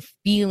sort of the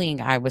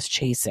feeling I was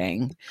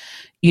chasing,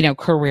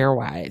 career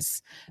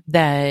wise,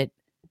 that's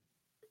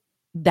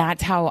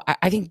how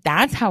I think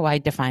that's how I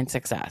define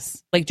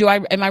success. Like,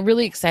 am I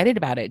really excited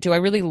about it? Do I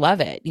really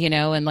love it?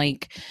 And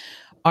like,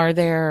 are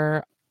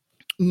there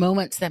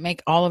moments that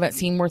make all of it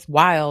seem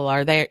worthwhile?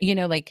 Are there,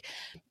 like,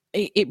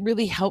 it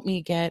really helped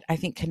me get, I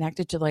think,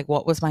 connected to like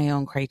what was my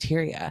own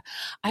criteria.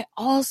 I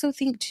also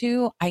think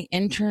too, I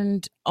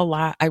interned a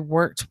lot. I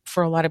worked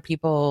for a lot of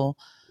people.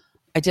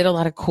 I did a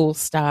lot of cool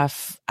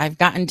stuff. I've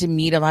gotten to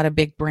meet a lot of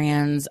big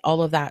brands,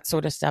 all of that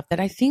sort of stuff that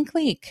I think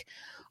like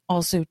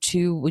also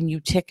too, when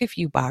you tick a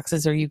few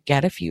boxes or you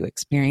get a few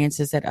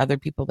experiences that other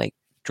people like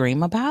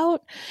dream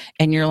about,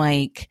 and you're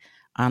like,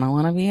 I don't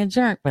want to be a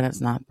jerk, but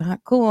it's not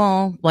that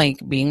cool. Like,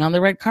 being on the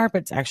red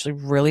carpet's actually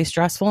really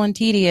stressful and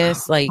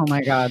tedious. Like, oh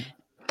my God,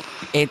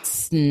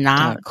 it's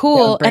not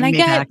cool. And I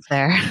get back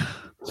there.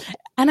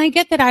 And I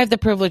get that I have the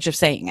privilege of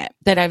saying it,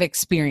 that I've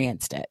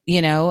experienced it,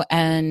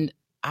 and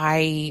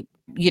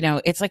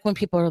it's like when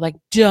people are like,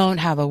 don't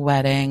have a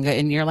wedding.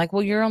 And you're like,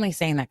 well, you're only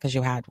saying that because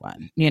you had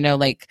one,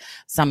 like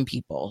some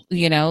people,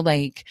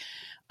 like,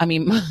 I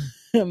mean,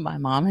 my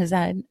mom has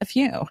had a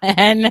few,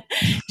 and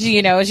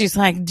she's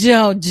like,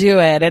 don't do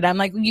it. And I'm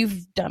like,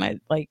 you've done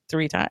it like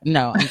 3 times.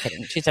 No, I'm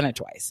kidding. She's done it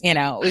twice.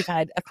 We've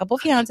had a couple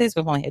fiancés.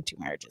 We've only had 2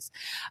 marriages.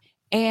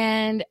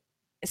 And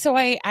so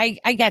I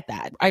get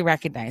that. I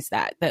recognize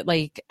that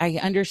like, I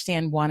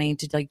understand wanting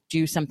to like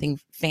do something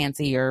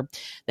fancy or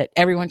that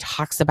everyone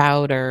talks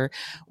about or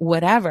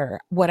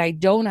whatever. What I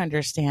don't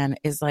understand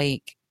is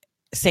like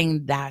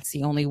saying that's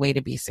the only way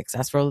to be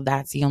successful.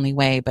 That's the only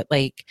way. But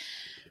like,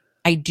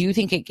 I do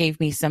think it gave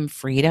me some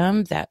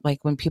freedom that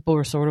like when people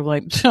were sort of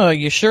like, oh,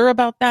 you sure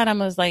about that? I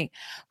was like,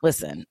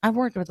 listen, I've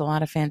worked with a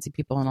lot of fancy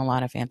people and a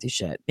lot of fancy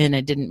shit, and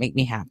it didn't make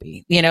me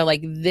happy.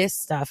 Like this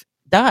stuff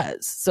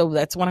does. So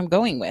that's what I'm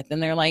going with.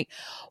 And they're like,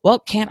 well,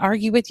 can't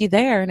argue with you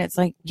there. And it's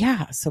like,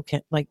 yeah. So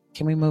can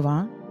we move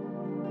on?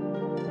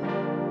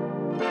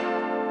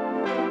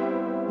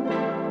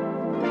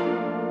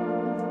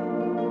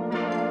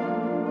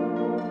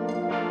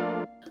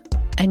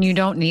 And you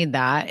don't need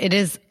that. It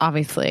is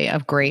obviously a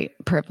great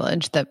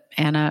privilege that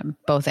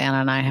both Anna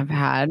and I have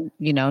had,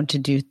 to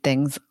do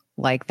things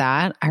like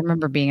that. I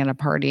remember being at a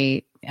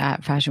party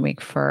at Fashion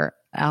Week for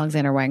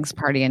Alexander Wang's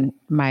party, and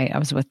I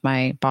was with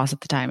my boss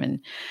at the time,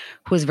 and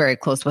who was very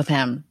close with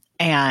him.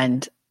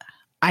 And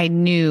I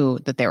knew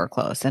that they were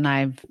close, and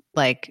I've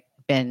like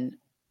been,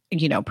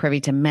 privy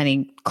to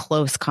many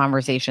close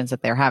conversations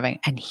that they're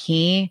having. And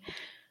he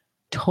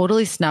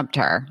totally snubbed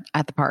her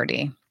at the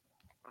party.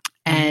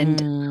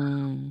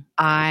 And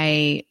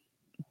I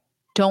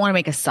don't want to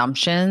make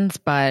assumptions,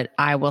 but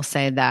I will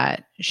say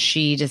that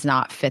she does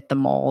not fit the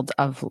mold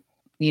of,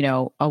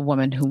 a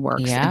woman who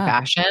works in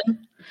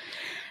fashion.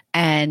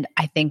 And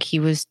I think he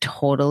was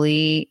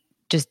totally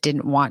just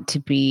didn't want to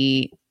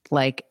be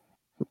like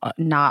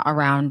not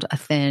around a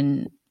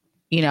thin,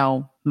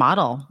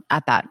 model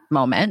at that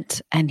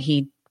moment. And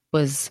he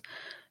was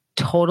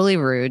totally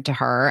rude to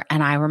her.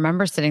 And I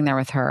remember sitting there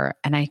with her,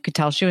 and I could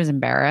tell she was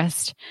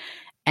embarrassed.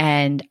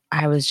 And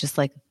I was just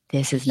like,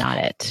 this is not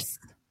it.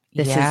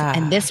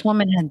 And this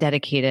woman had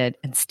dedicated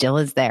and still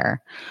is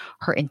there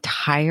her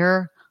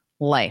entire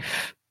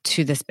life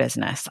to this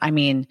business. I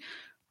mean,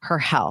 her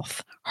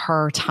health,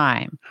 her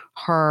time,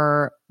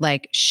 her,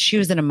 like, she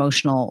was an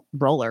emotional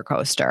roller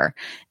coaster,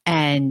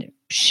 and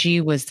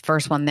she was the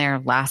first one there,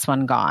 last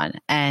one gone,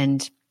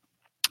 and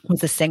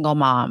was a single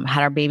mom,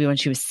 had our baby when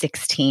she was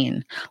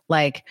 16.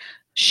 Like,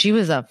 she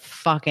was a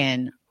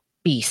fucking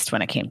beast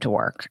when it came to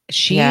work.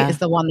 She is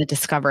the one that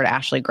discovered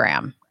Ashley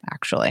Graham,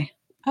 actually.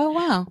 Oh,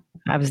 wow.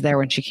 I was there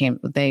when she came.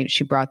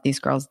 She brought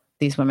these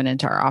women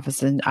into our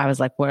office, and I was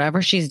like,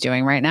 whatever she's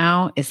doing right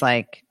now is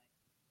like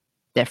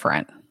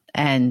different,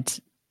 and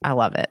I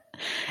love it.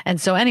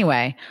 And so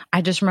anyway,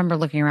 I just remember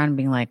looking around and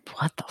being like,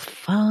 what the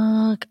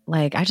fuck?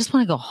 Like, I just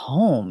want to go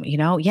home, you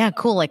know? Yeah,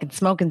 cool. I can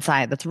smoke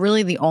inside. That's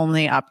really the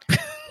only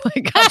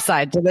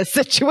upside to this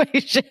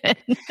situation.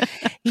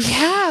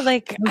 Yeah.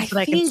 Like,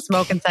 I can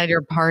smoke inside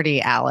your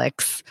party,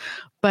 Alex.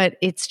 But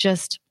it's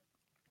just,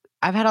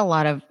 I've had a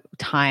lot of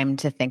time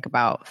to think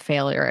about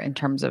failure in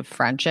terms of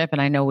friendship.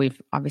 And I know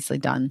we've obviously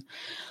done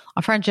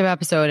a friendship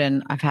episode,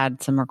 and I've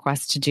had some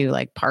requests to do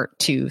like part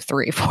 2,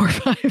 3, 4,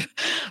 5.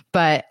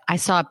 But I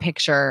saw a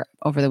picture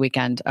over the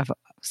weekend of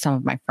some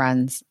of my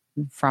friends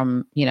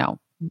from,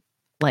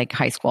 like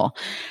high school,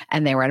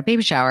 and they were at a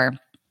baby shower,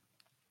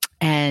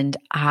 and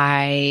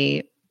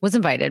I was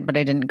invited, but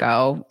I didn't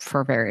go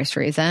for various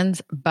reasons.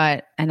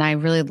 And I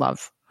really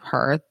love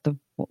her, the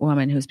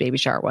woman whose baby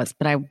shower was,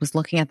 but I was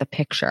looking at the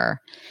picture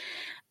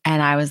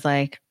and I was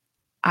like,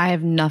 I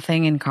have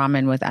nothing in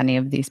common with any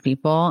of these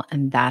people,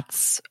 and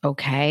that's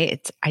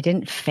okay. I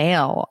didn't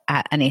fail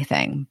at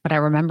anything, but I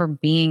remember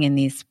being in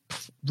these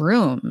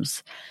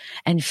rooms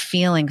and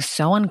feeling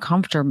so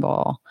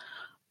uncomfortable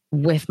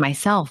with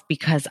myself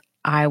because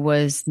I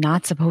was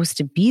not supposed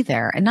to be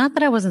there. And not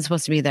that I wasn't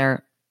supposed to be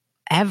there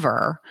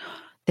ever.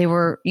 They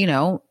were,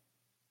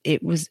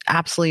 it was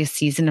absolutely a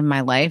season in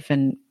my life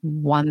and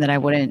one that I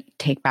wouldn't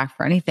take back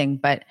for anything.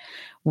 But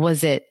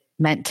was it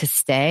meant to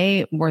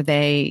stay? Did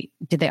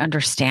they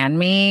understand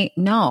me?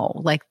 No,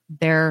 like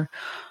their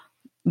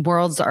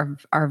worlds are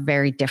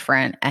very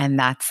different, and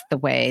that's the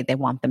way they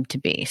want them to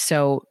be.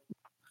 So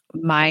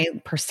my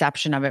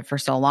perception of it for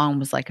so long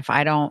was like, if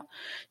I don't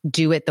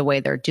do it the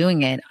way they're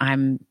doing it,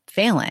 I'm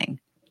failing.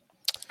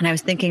 And I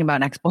was thinking about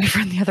an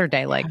ex-boyfriend the other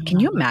day. Like, can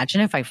you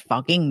imagine if I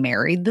fucking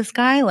married this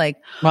guy? Like,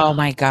 oh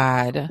my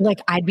God.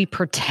 Like, I'd be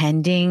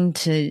pretending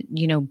to,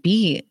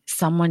 be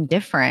someone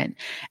different,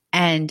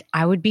 and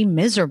I would be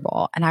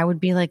miserable, and I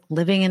would be like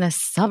living in a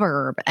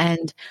suburb,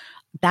 and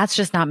that's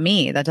just not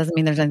me. That doesn't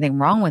mean there's anything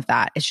wrong with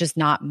that. It's just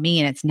not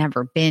me, and it's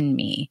never been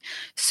me.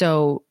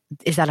 So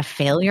is that a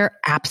failure?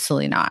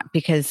 Absolutely not.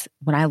 Because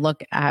when I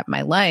look at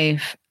my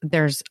life,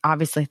 there's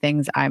obviously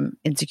things I'm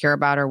insecure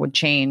about or would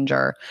change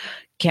or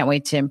can't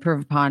wait to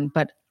improve upon,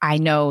 but I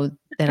know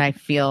that I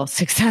feel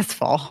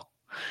successful,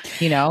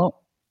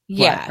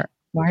 Yeah. What?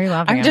 Why are you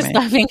laughing? I'm just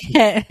laughing.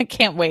 I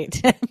can't wait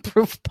to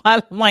improve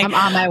upon. I'm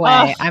on my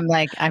way.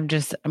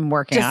 I'm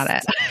working on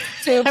it.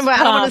 I don't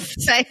want to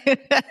say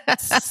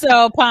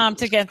so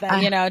pumped to get that,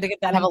 to get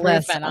that. I have a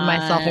list of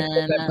my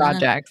self-improvement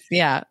projects.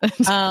 Yeah.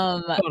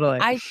 Totally.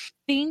 I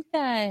think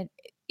that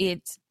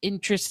it's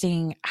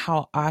interesting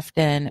how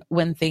often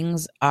when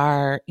things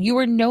you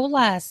are no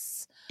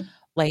less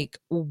like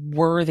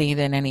worthy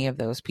than any of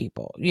those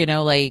people,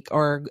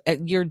 or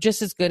you're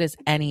just as good as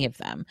any of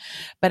them.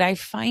 But I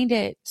find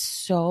it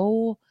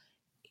so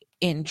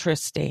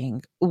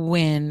interesting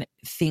when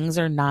things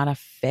are not a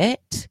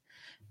fit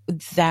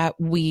that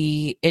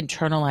we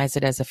internalize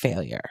it as a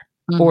failure.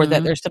 Mm-hmm. Or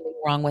that there's something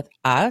wrong with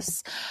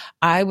us.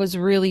 I was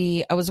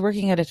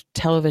working at a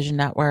television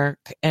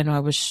network, and I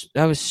was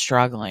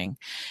struggling,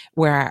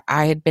 where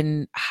I had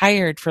been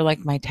hired for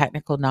like my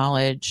technical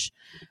knowledge,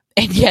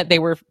 and yet they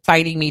were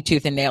fighting me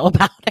tooth and nail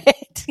about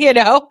it,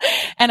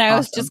 And I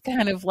was just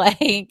kind of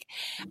like,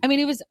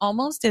 it was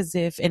almost as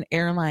if an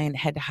airline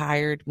had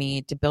hired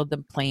me to build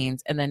them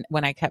planes. And then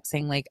when I kept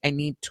saying like, I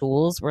need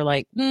tools, we're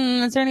like,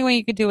 is there any way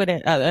you could do it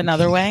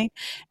another way?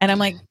 And I'm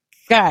like,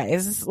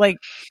 guys, like,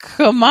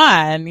 come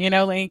on,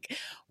 like,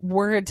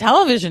 we're a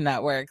television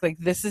network. Like,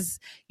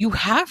 you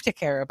have to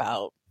care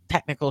about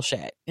technical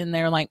shit. And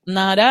they're like,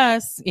 not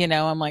us,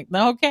 I'm like,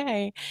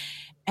 okay.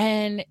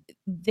 And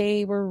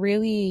they were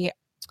really,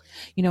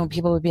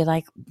 people would be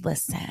like,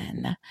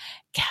 listen,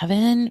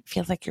 Kevin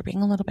feels like you're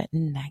being a little bit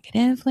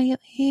negative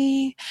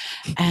lately.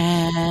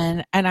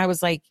 And I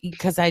was like,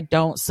 because I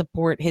don't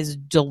support his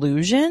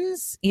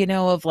delusions,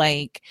 of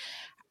like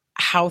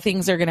how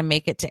things are going to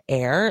make it to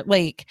air.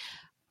 Like,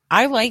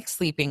 I like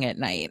sleeping at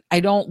night. I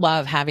don't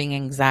love having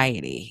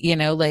anxiety,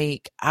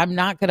 like I'm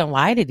not going to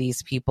lie to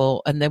these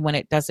people. And then when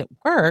it doesn't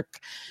work,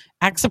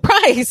 act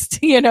surprised,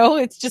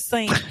 it's just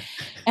like,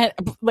 and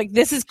like,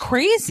 this is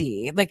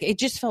crazy. Like, it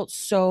just felt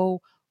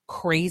so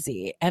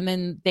crazy. And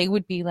then they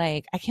would be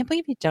like, I can't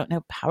believe you don't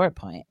know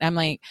PowerPoint. I'm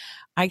like,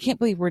 I can't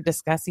believe we're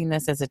discussing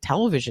this as a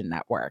television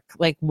network.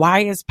 Like, why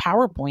is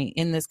PowerPoint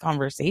in this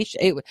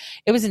conversation?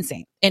 It was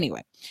insane.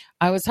 Anyway,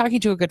 I was talking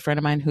to a good friend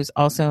of mine who's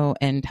also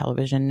in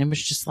television and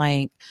was just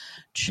like,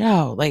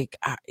 Joe, like,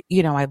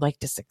 I'd like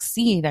to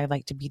succeed. I'd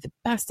like to be the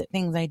best at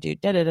things I do,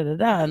 da da da da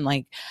da. And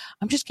like,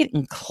 I'm just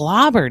getting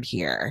clobbered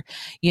here,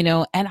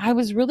 and I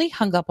was really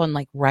hung up on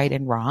like right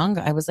and wrong.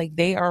 I was like,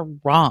 they are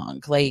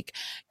wrong. Like,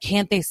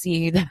 can't they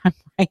see that I'm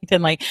right?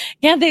 And like,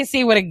 can't they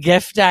see what a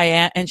gift I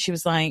am? And she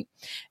was like,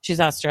 she's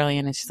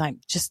Australian and she's like,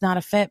 just not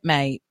a fit,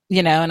 mate,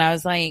 and I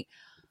was like,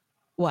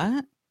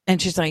 what?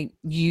 And she's like,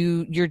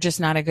 you're just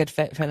not a good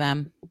fit for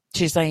them.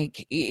 She's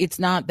like, it's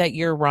not that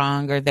you're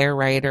wrong or they're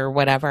right or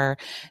whatever.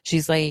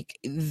 She's like,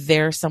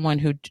 they're someone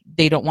who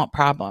they don't want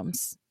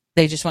problems.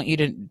 They just want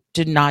you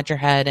to nod your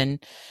head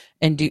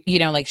and do,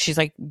 like, she's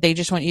like, they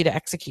just want you to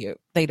execute.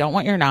 They don't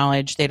want your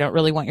knowledge. They don't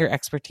really want your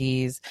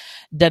expertise.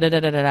 Da da da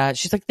da da da.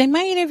 She's like, they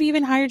might have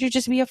even hired you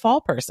just to be a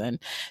fall person.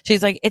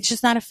 She's like, it's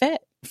just not a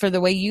fit for the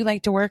way you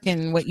like to work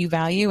and what you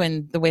value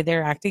and the way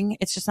they're acting.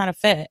 It's just not a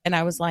fit. And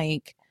I was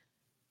like,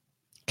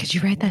 could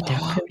you write that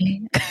down for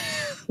me?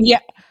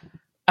 Yeah.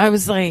 I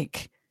was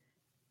like,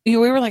 we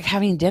were like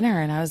having dinner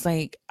and I was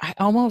like, I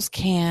almost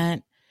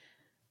can't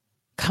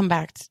come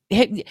back.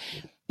 Did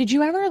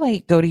you ever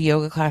like go to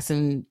yoga class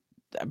and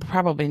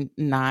probably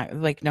not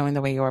like knowing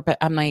the way you are, but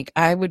I'm like,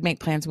 I would make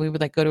plans. We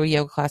would like go to a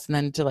yoga class and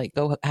then to like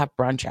go have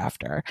brunch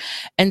after.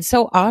 And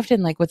so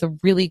often like with a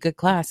really good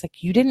class,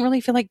 like you didn't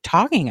really feel like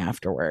talking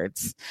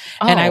afterwards.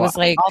 And I was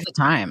like, all the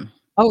time.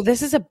 Oh,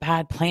 this is a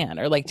bad plan.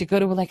 Or like to go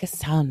to like a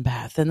sound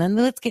bath and then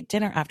let's get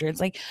dinner after.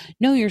 It's like,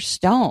 no, you're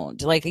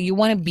stoned. Like you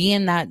want to be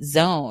in that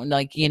zone,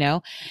 like,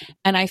 and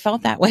I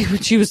felt that way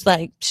when she was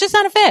like, it's just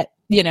not a fit,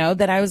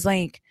 that I was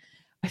like,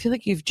 I feel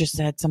like you've just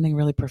said something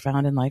really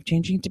profound and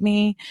life-changing to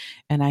me.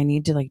 And I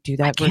need to like do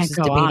that versus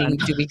debating,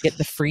 do we get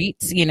the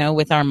frites,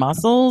 with our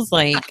muscles?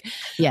 Like,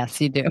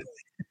 yes, you do.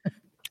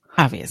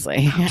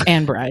 Obviously.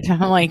 And bread.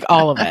 Like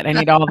all of it. I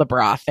need all the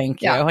broth.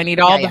 Thank you. Yeah. I need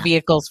all the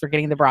vehicles for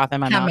getting the broth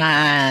in my mouth.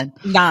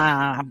 Come on.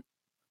 Nah.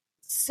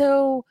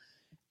 So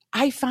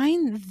I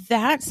find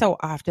that so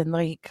often,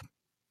 like,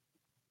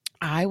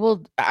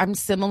 I'm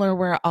similar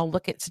where I'll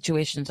look at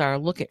situations or I'll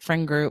look at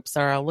friend groups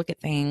or I'll look at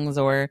things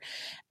or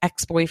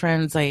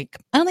ex-boyfriends. Like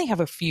I only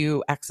have a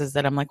few exes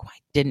that I'm like, why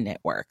didn't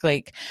it work?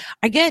 Like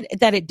I get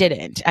that it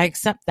didn't. I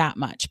accept that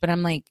much, but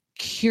I'm like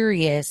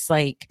curious,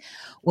 like,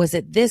 was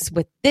it this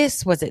with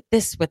this? Was it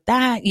this with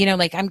that?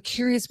 Like I'm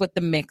curious what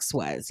the mix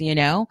was,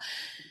 that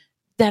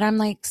I'm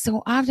like,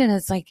 so often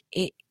it's like,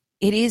 it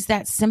is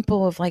that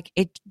simple of like,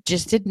 it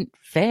just didn't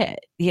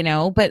fit,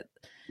 but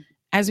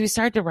as we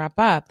start to wrap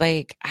up,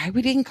 like I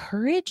would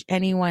encourage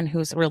anyone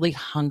who's really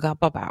hung up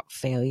about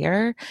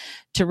failure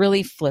to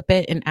really flip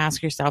it and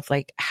ask yourself,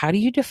 like, how do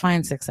you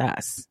define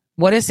success?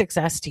 What is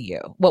success to you?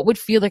 What would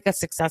feel like a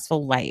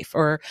successful life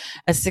or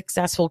a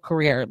successful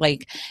career?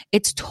 Like,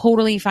 it's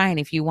totally fine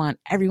if you want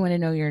everyone to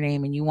know your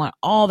name and you want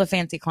all the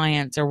fancy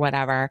clients or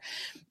whatever.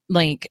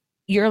 Like,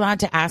 you're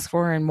allowed to ask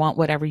for and want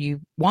whatever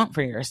you want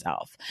for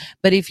yourself.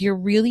 But if you're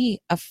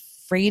really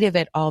afraid of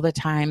it all the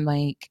time,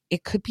 like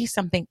it could be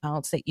something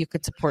else that you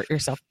could support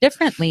yourself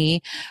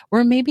differently,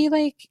 or maybe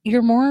like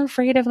you're more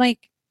afraid of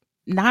like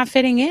not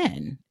fitting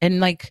in, and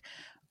like,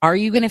 are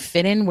you going to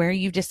fit in where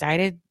you've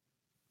decided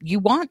you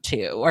want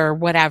to or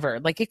whatever?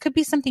 Like it could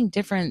be something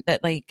different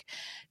that like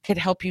could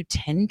help you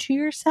tend to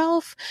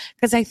yourself.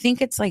 Because I think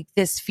it's like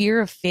this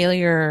fear of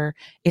failure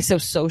is so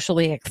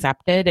socially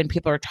accepted and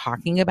people are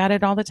talking about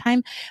it all the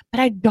time, but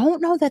I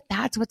don't know that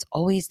that's what's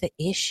always the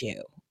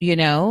issue,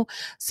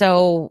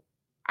 So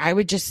I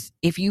would just,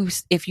 if you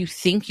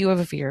think you have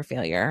a fear of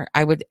failure,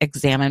 I would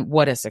examine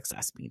what does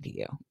success mean to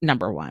you,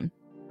 number one.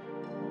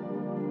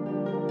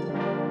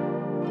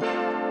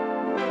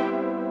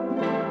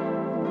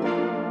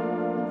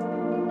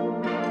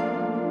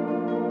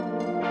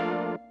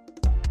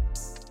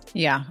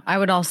 Yeah, I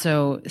would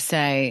also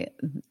say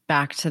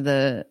back to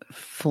the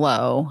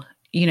flow,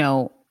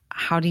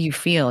 how do you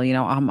feel?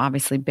 I'm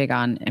obviously big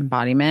on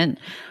embodiment.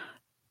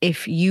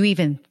 If you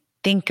even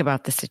think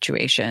about the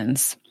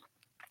situations,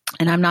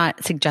 and I'm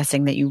not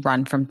suggesting that you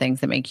run from things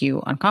that make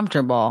you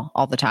uncomfortable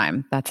all the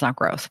time. That's not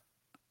growth.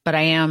 But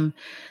I am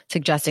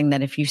suggesting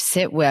that if you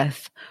sit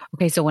with,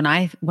 okay, so when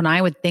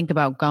I would think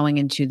about going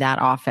into that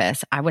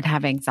office, I would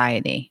have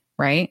anxiety,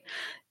 right?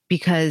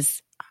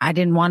 Because I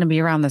didn't want to be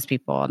around those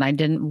people. And I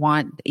didn't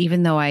want,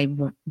 even though I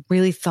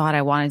really thought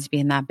I wanted to be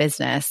in that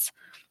business,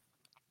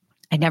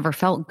 I never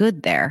felt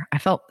good there. I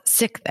felt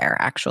sick there,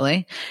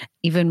 actually,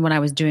 even when I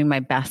was doing my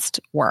best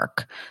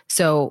work.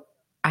 So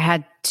I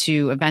had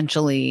to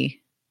eventually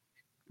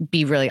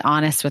be really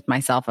honest with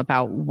myself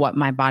about what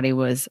my body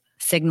was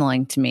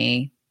signaling to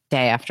me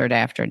day after day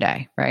after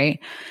day, right?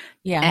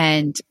 Yeah.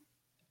 And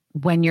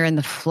when you're in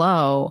the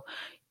flow,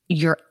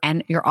 you're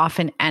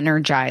often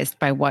energized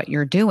by what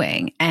you're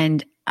doing.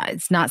 And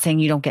it's not saying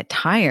you don't get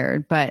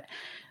tired, but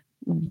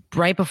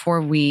right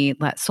before we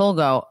let Soul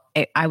go,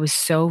 I was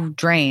so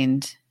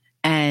drained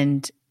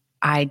and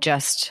I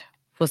just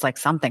was like,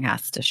 something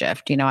has to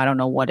shift. I don't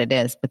know what it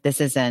is, but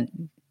this isn't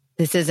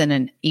this isn't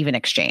an even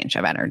exchange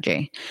of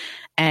energy.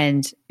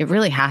 And it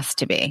really has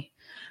to be,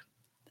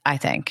 I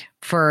think,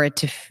 for it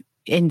to,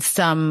 in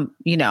some,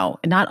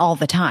 not all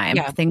the time,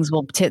 things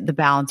will tip, the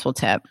balance will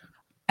tip.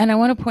 And I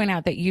want to point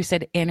out that you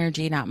said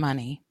energy, not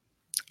money.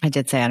 I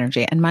did say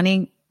energy, and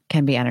money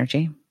can be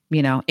energy,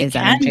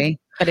 energy.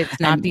 But it's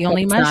not the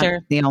only measure.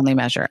 Not the only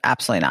measure.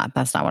 Absolutely not.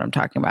 That's not what I'm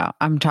talking about.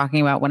 I'm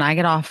talking about when I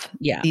get off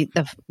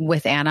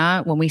with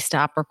Anna, when we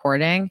stop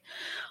recording,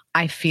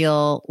 I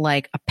feel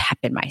like a pep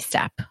in my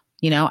step.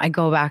 I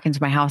go back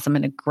into my house. I'm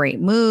in a great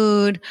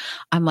mood.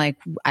 I'm like,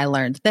 I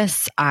learned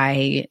this.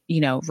 I,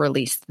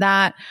 released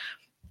that.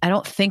 I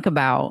don't think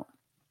about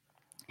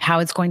how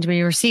it's going to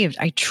be received.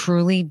 I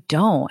truly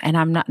don't. And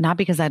I'm not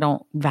because I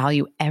don't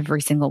value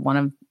every single one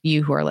of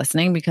you who are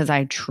listening, because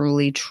I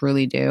truly,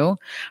 truly do.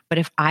 But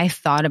if I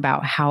thought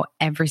about how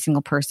every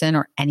single person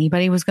or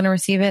anybody was going to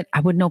receive it,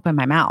 I wouldn't open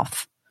my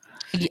mouth.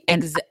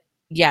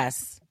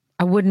 Yes.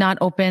 I would not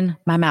open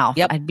my mouth.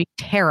 Yep. I'd be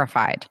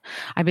terrified.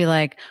 I'd be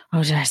like,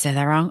 oh, did I say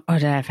that wrong? Oh,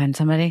 did I offend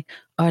somebody?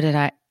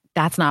 Oh,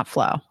 that's not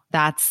flow.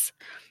 That's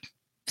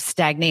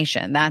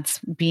stagnation. That's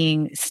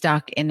being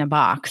stuck in a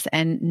box,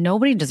 and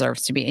nobody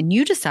deserves to be. And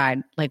you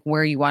decide like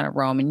where you want to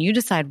roam, and you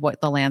decide what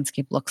the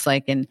landscape looks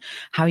like and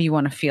how you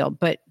want to feel.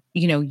 But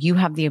you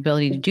have the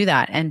ability to do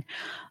that. And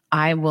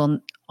I will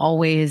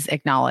always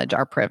acknowledge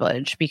our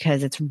privilege,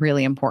 because it's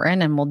really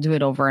important, and we'll do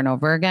it over and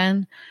over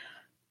again.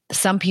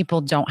 Some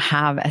people don't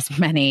have as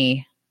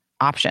many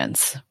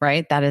options,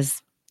 right? That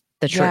is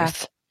the truth.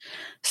 Yeah.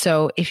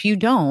 So if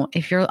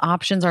your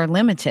options are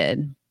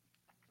limited,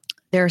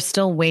 there are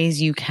still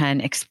ways you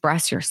can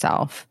express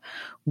yourself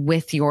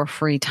with your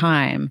free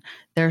time.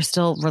 There's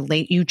still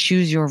you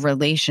choose your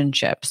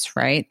relationships,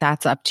 right?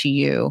 That's up to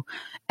you.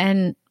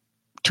 And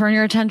turn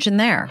your attention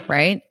there,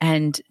 right?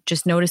 And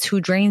just notice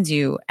who drains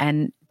you,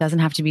 and doesn't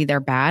have to be they're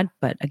bad,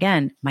 but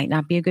again, might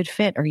not be a good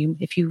fit. Or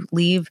if you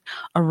leave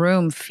a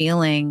room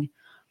feeling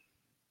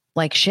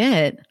like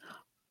shit,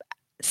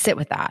 sit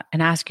with that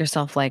and ask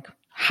yourself, like,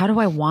 how do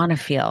I want to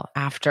feel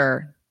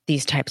after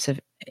these types of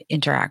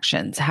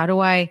interactions?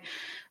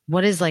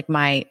 What is like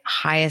my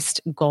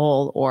highest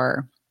goal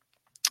or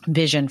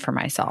vision for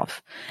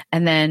myself?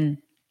 And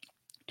then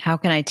how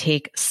can I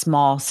take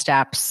small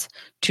steps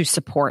to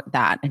support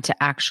that and to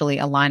actually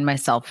align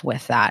myself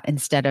with that,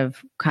 instead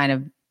of kind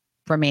of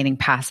remaining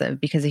passive?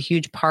 Because a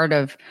huge part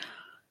of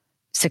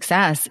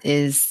success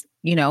is,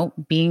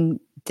 being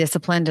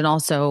disciplined and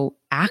also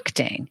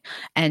acting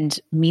and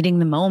meeting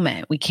the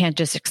moment. We can't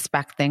just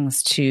expect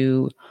things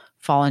to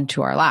fall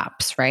into our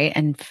laps, right?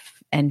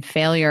 And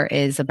failure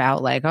is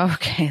about like, oh,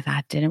 okay,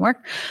 that didn't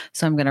work,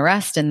 so I'm going to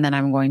rest, and then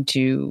I'm going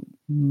to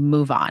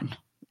move on.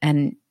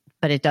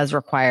 But it does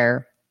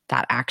require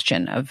that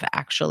action of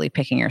actually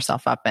picking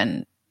yourself up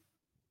and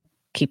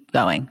keep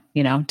going,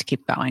 to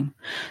keep going.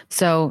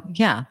 So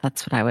yeah,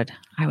 that's what I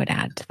would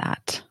add to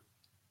that.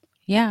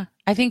 Yeah,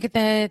 I think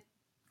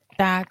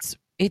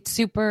it's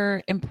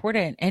super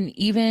important. And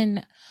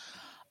even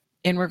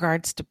in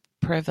regards to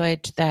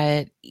privilege,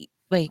 that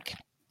like,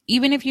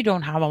 even if you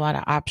don't have a lot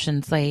of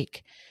options,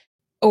 like,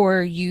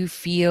 or you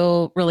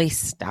feel really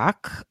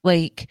stuck,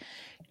 like,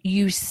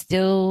 you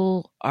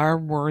still are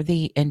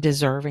worthy and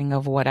deserving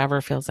of whatever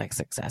feels like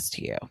success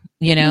to you,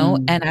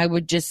 And I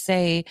would just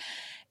say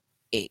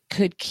it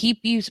could keep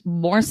you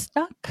more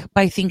stuck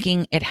by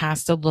thinking it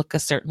has to look a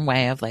certain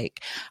way of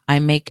like, I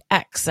make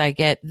X, I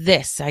get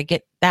this, I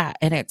get that.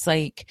 And it's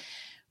like,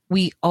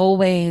 we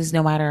always,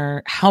 no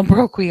matter how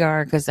broke we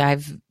are, because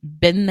I've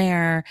been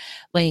there,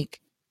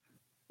 like,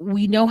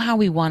 we know how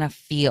we want to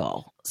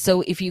feel.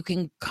 So if you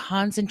can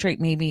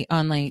concentrate maybe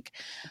on like,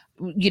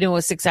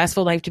 a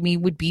successful life to me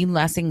would be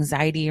less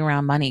anxiety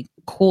around money.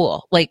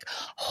 Cool. Like,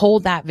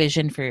 hold that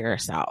vision for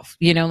yourself,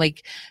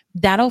 like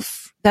that'll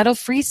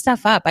free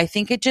stuff up. I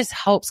think it just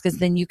helps, because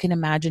then you can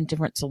imagine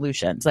different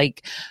solutions.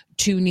 Like,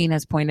 to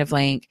Nina's point of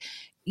like,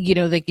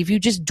 like if you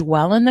just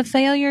dwell in the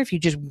failure, if you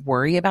just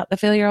worry about the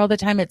failure all the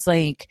time, it's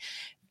like,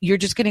 you're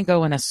just going to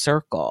go in a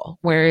circle.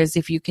 Whereas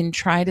if you can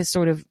try to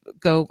sort of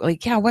go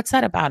like, yeah, what's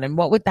that about? And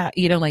what would that,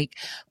 like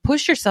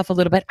push yourself a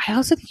little bit. I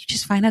also think you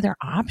just find other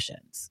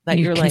options that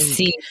you're like,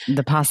 see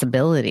the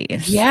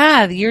possibilities.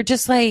 Yeah. You're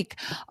just like,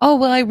 oh,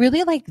 well, I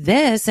really like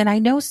this. And I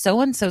know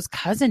so-and-so's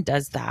cousin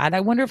does that.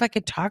 I wonder if I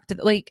could talk to,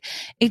 like,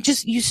 it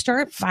just, you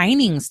start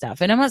finding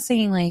stuff. And I'm not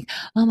saying like,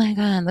 oh my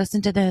God,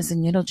 listen to this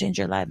and it'll change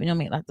your life and you'll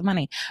make lots of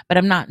money. But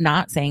I'm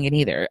not saying it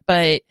either.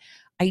 But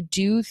I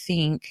do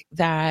think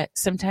that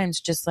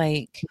sometimes just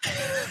like,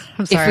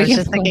 I'm sorry, I was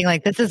just thinking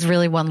like, this is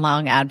really one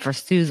long ad for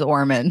Suze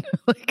Orman.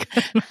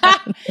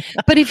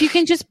 But if you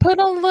can just put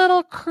a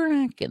little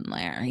crack in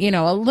there,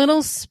 a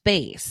little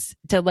space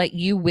to let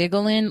you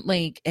wiggle in,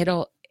 like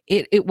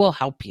it will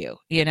help you,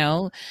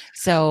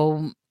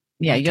 So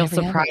yeah, you'll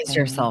surprise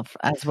yourself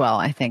as well,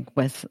 I think,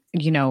 with,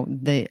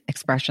 the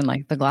expression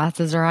like the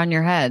glasses are on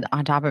your head,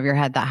 on top of your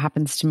head. That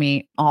happens to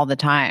me all the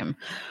time,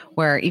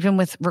 where even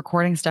with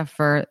recording stuff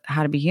for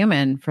How to Be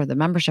Human for the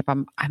membership,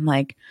 I'm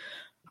like,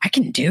 I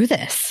can do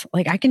this.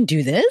 Like, I can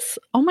do this.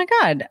 Oh my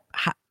God.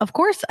 Of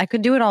course I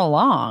could do it all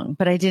along,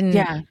 but I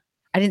didn't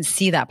I didn't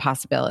see that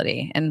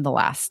possibility in the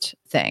last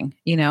thing,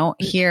 you know.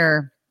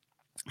 Here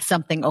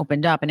something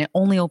opened up, and it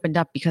only opened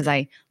up because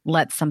I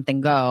let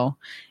something go,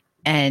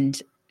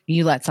 and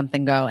you let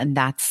something go, and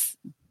that's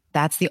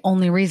the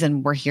only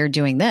reason we're here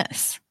doing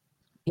this.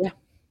 Yeah.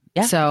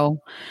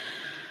 So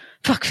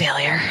fuck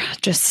failure.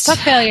 Just fuck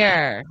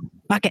failure.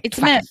 Fuck it. It's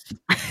a myth.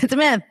 It's a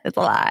myth. It's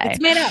a lie. It's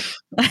made up.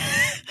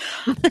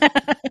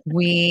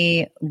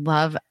 We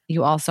love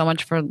you all so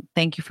much.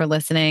 Thank you for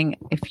listening.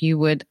 If you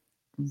would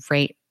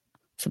rate,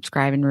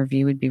 subscribe, and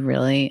review, would be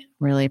really,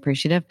 really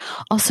appreciative.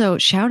 Also,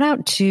 shout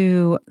out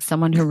to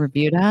someone who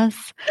reviewed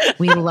us.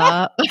 We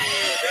love.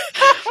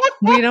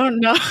 We don't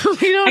know.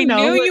 I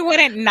knew you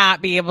wouldn't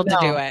not be able to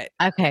do it.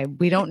 Okay.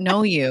 We don't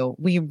know you.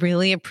 We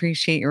really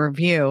appreciate your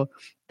review.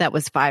 That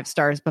was 5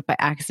 stars, but by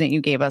accident you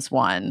gave us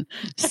 1.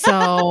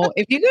 So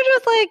if you could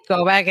just like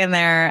go back in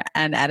there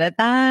and edit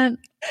that,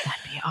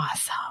 that'd be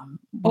awesome.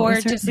 Or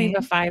just leave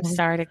a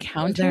 5-star to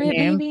counter it,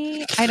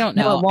 maybe. I don't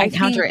know. No, it won't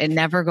counter it. It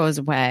never goes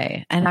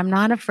away. And I'm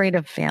not afraid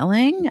of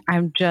failing. I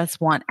just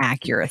want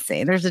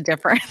accuracy. There's a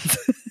difference.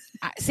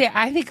 See,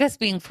 I think us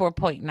being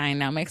 4.9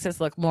 now makes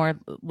us look more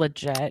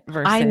legit.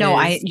 Versus I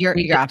know. You're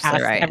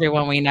absolutely right.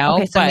 Everyone we know.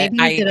 Okay, so but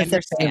maybe you did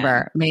us a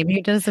favor. Maybe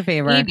you did us a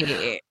favor. Maybe.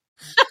 You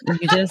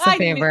did us a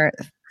favor.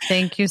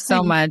 Thank you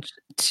so much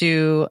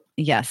to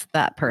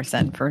that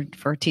person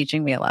for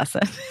teaching me a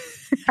lesson.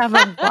 Have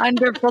a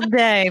wonderful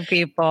day,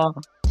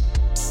 people.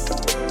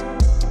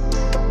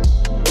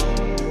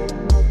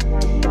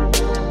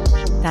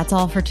 That's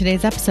all for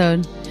today's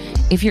episode.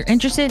 If you're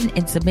interested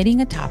in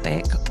submitting a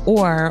topic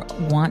or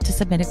want to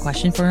submit a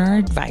question for our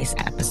advice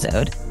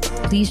episode,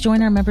 please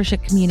join our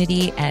membership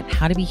community at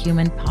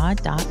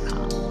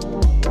howtobehumanpod.com.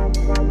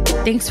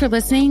 Thanks for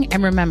listening.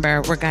 And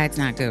remember, we're guides,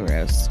 not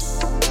gurus.